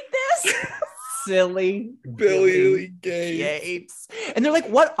Gates made this? Silly Billy Gates. And they're like,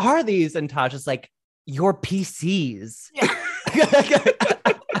 what are these? And Taj is like, your PCs. Yeah.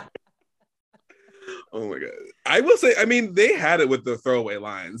 Oh my God. I will say, I mean, they had it with the throwaway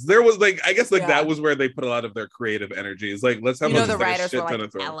lines. There was like, I guess like that was where they put a lot of their creative energies. Like, let's have the writers were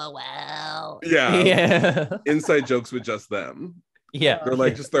like, LOL. Yeah. Inside jokes with just them. Yeah. They're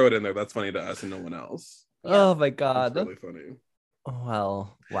like, just throw it in there. That's funny to us and no one else. Oh my God. That's really funny.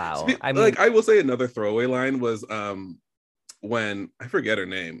 Well, wow. I mean, like, I will say another throwaway line was when I forget her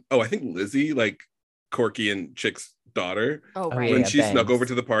name. Oh, I think Lizzie, like Corky and Chick's daughter. Oh, right. When she snuck over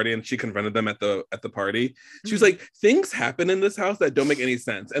to the party and she confronted them at the party, she was like, things happen in this house that don't make any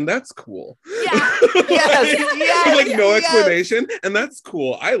sense, and that's cool. Yeah. Yes. Like no explanation, and that's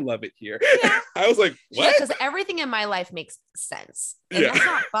cool. I love it here. Yeah. I was like, what? Because everything in my life makes sense, and that's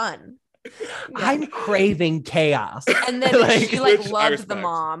not fun. I'm craving chaos. And then she like loved the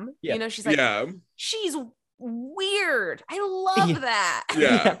mom. You know, she's like, she's weird. I love that.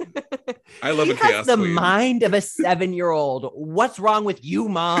 Yeah. I love a chaos the queen. Mind of a 7-year-old. What's wrong with you,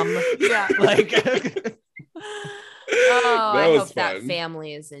 mom? Yeah. Like I hope that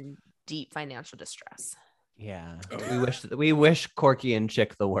family is in deep financial distress. Yeah. We wish Corky and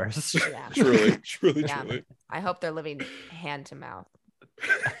Chick the worst. Yeah. Truly. I hope they're living hand to mouth.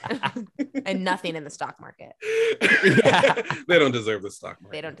 And nothing in the stock market. Yeah. They don't deserve the stock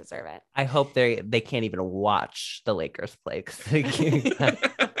market. They don't deserve it. I hope they can't even watch the Lakers play because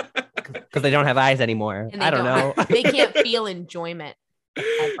they don't have eyes anymore. I don't know. They can't feel enjoyment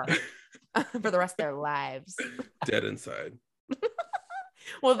ever for the rest of their lives. Dead inside.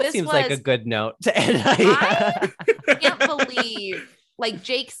 Well, this seems like a good note to end. I can't believe. Like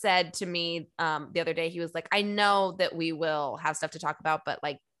Jake said to me the other day, he was like, I know that we will have stuff to talk about, but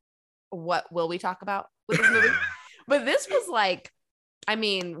like, what will we talk about with this movie? But this was like, I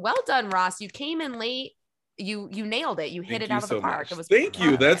mean, well done, Ross. You came in late. You nailed it. You hit it out of the park. It was Thank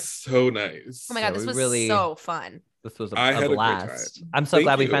you. That's so nice. Oh my God, this was really so fun. This was a blast. I'm so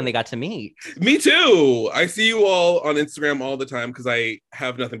glad we finally got to meet. Me too. I see you all on Instagram all the time because I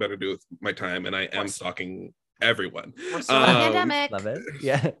have nothing better to do with my time, and I am stalking everyone. We're still in a pandemic. Love it.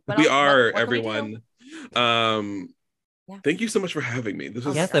 Yeah. We are everyone. Thank you so much for having me. This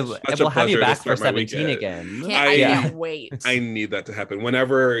was we'll have you back for 17 again. I can't wait. I need that to happen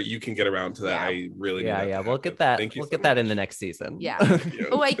whenever you can get around to that. I really need that. We'll get that. We'll get that in the next season. Yeah.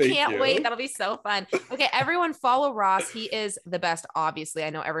 Oh, I can't wait. That'll be so fun. Okay, everyone follow Ross. He is the best. Obviously, I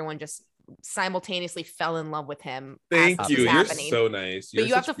know everyone just simultaneously fell in love with him. Thank you. You're so nice. But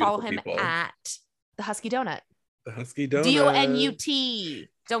you have to follow him at the Husky Donut. The Husky Donut. DONUT.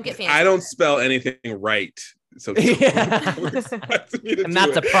 Don't get fancy. I don't spell anything right. So and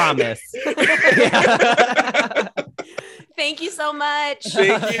that's a promise. Thank you so much.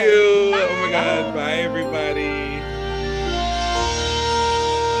 Thank you. Oh my God. Bye, everybody.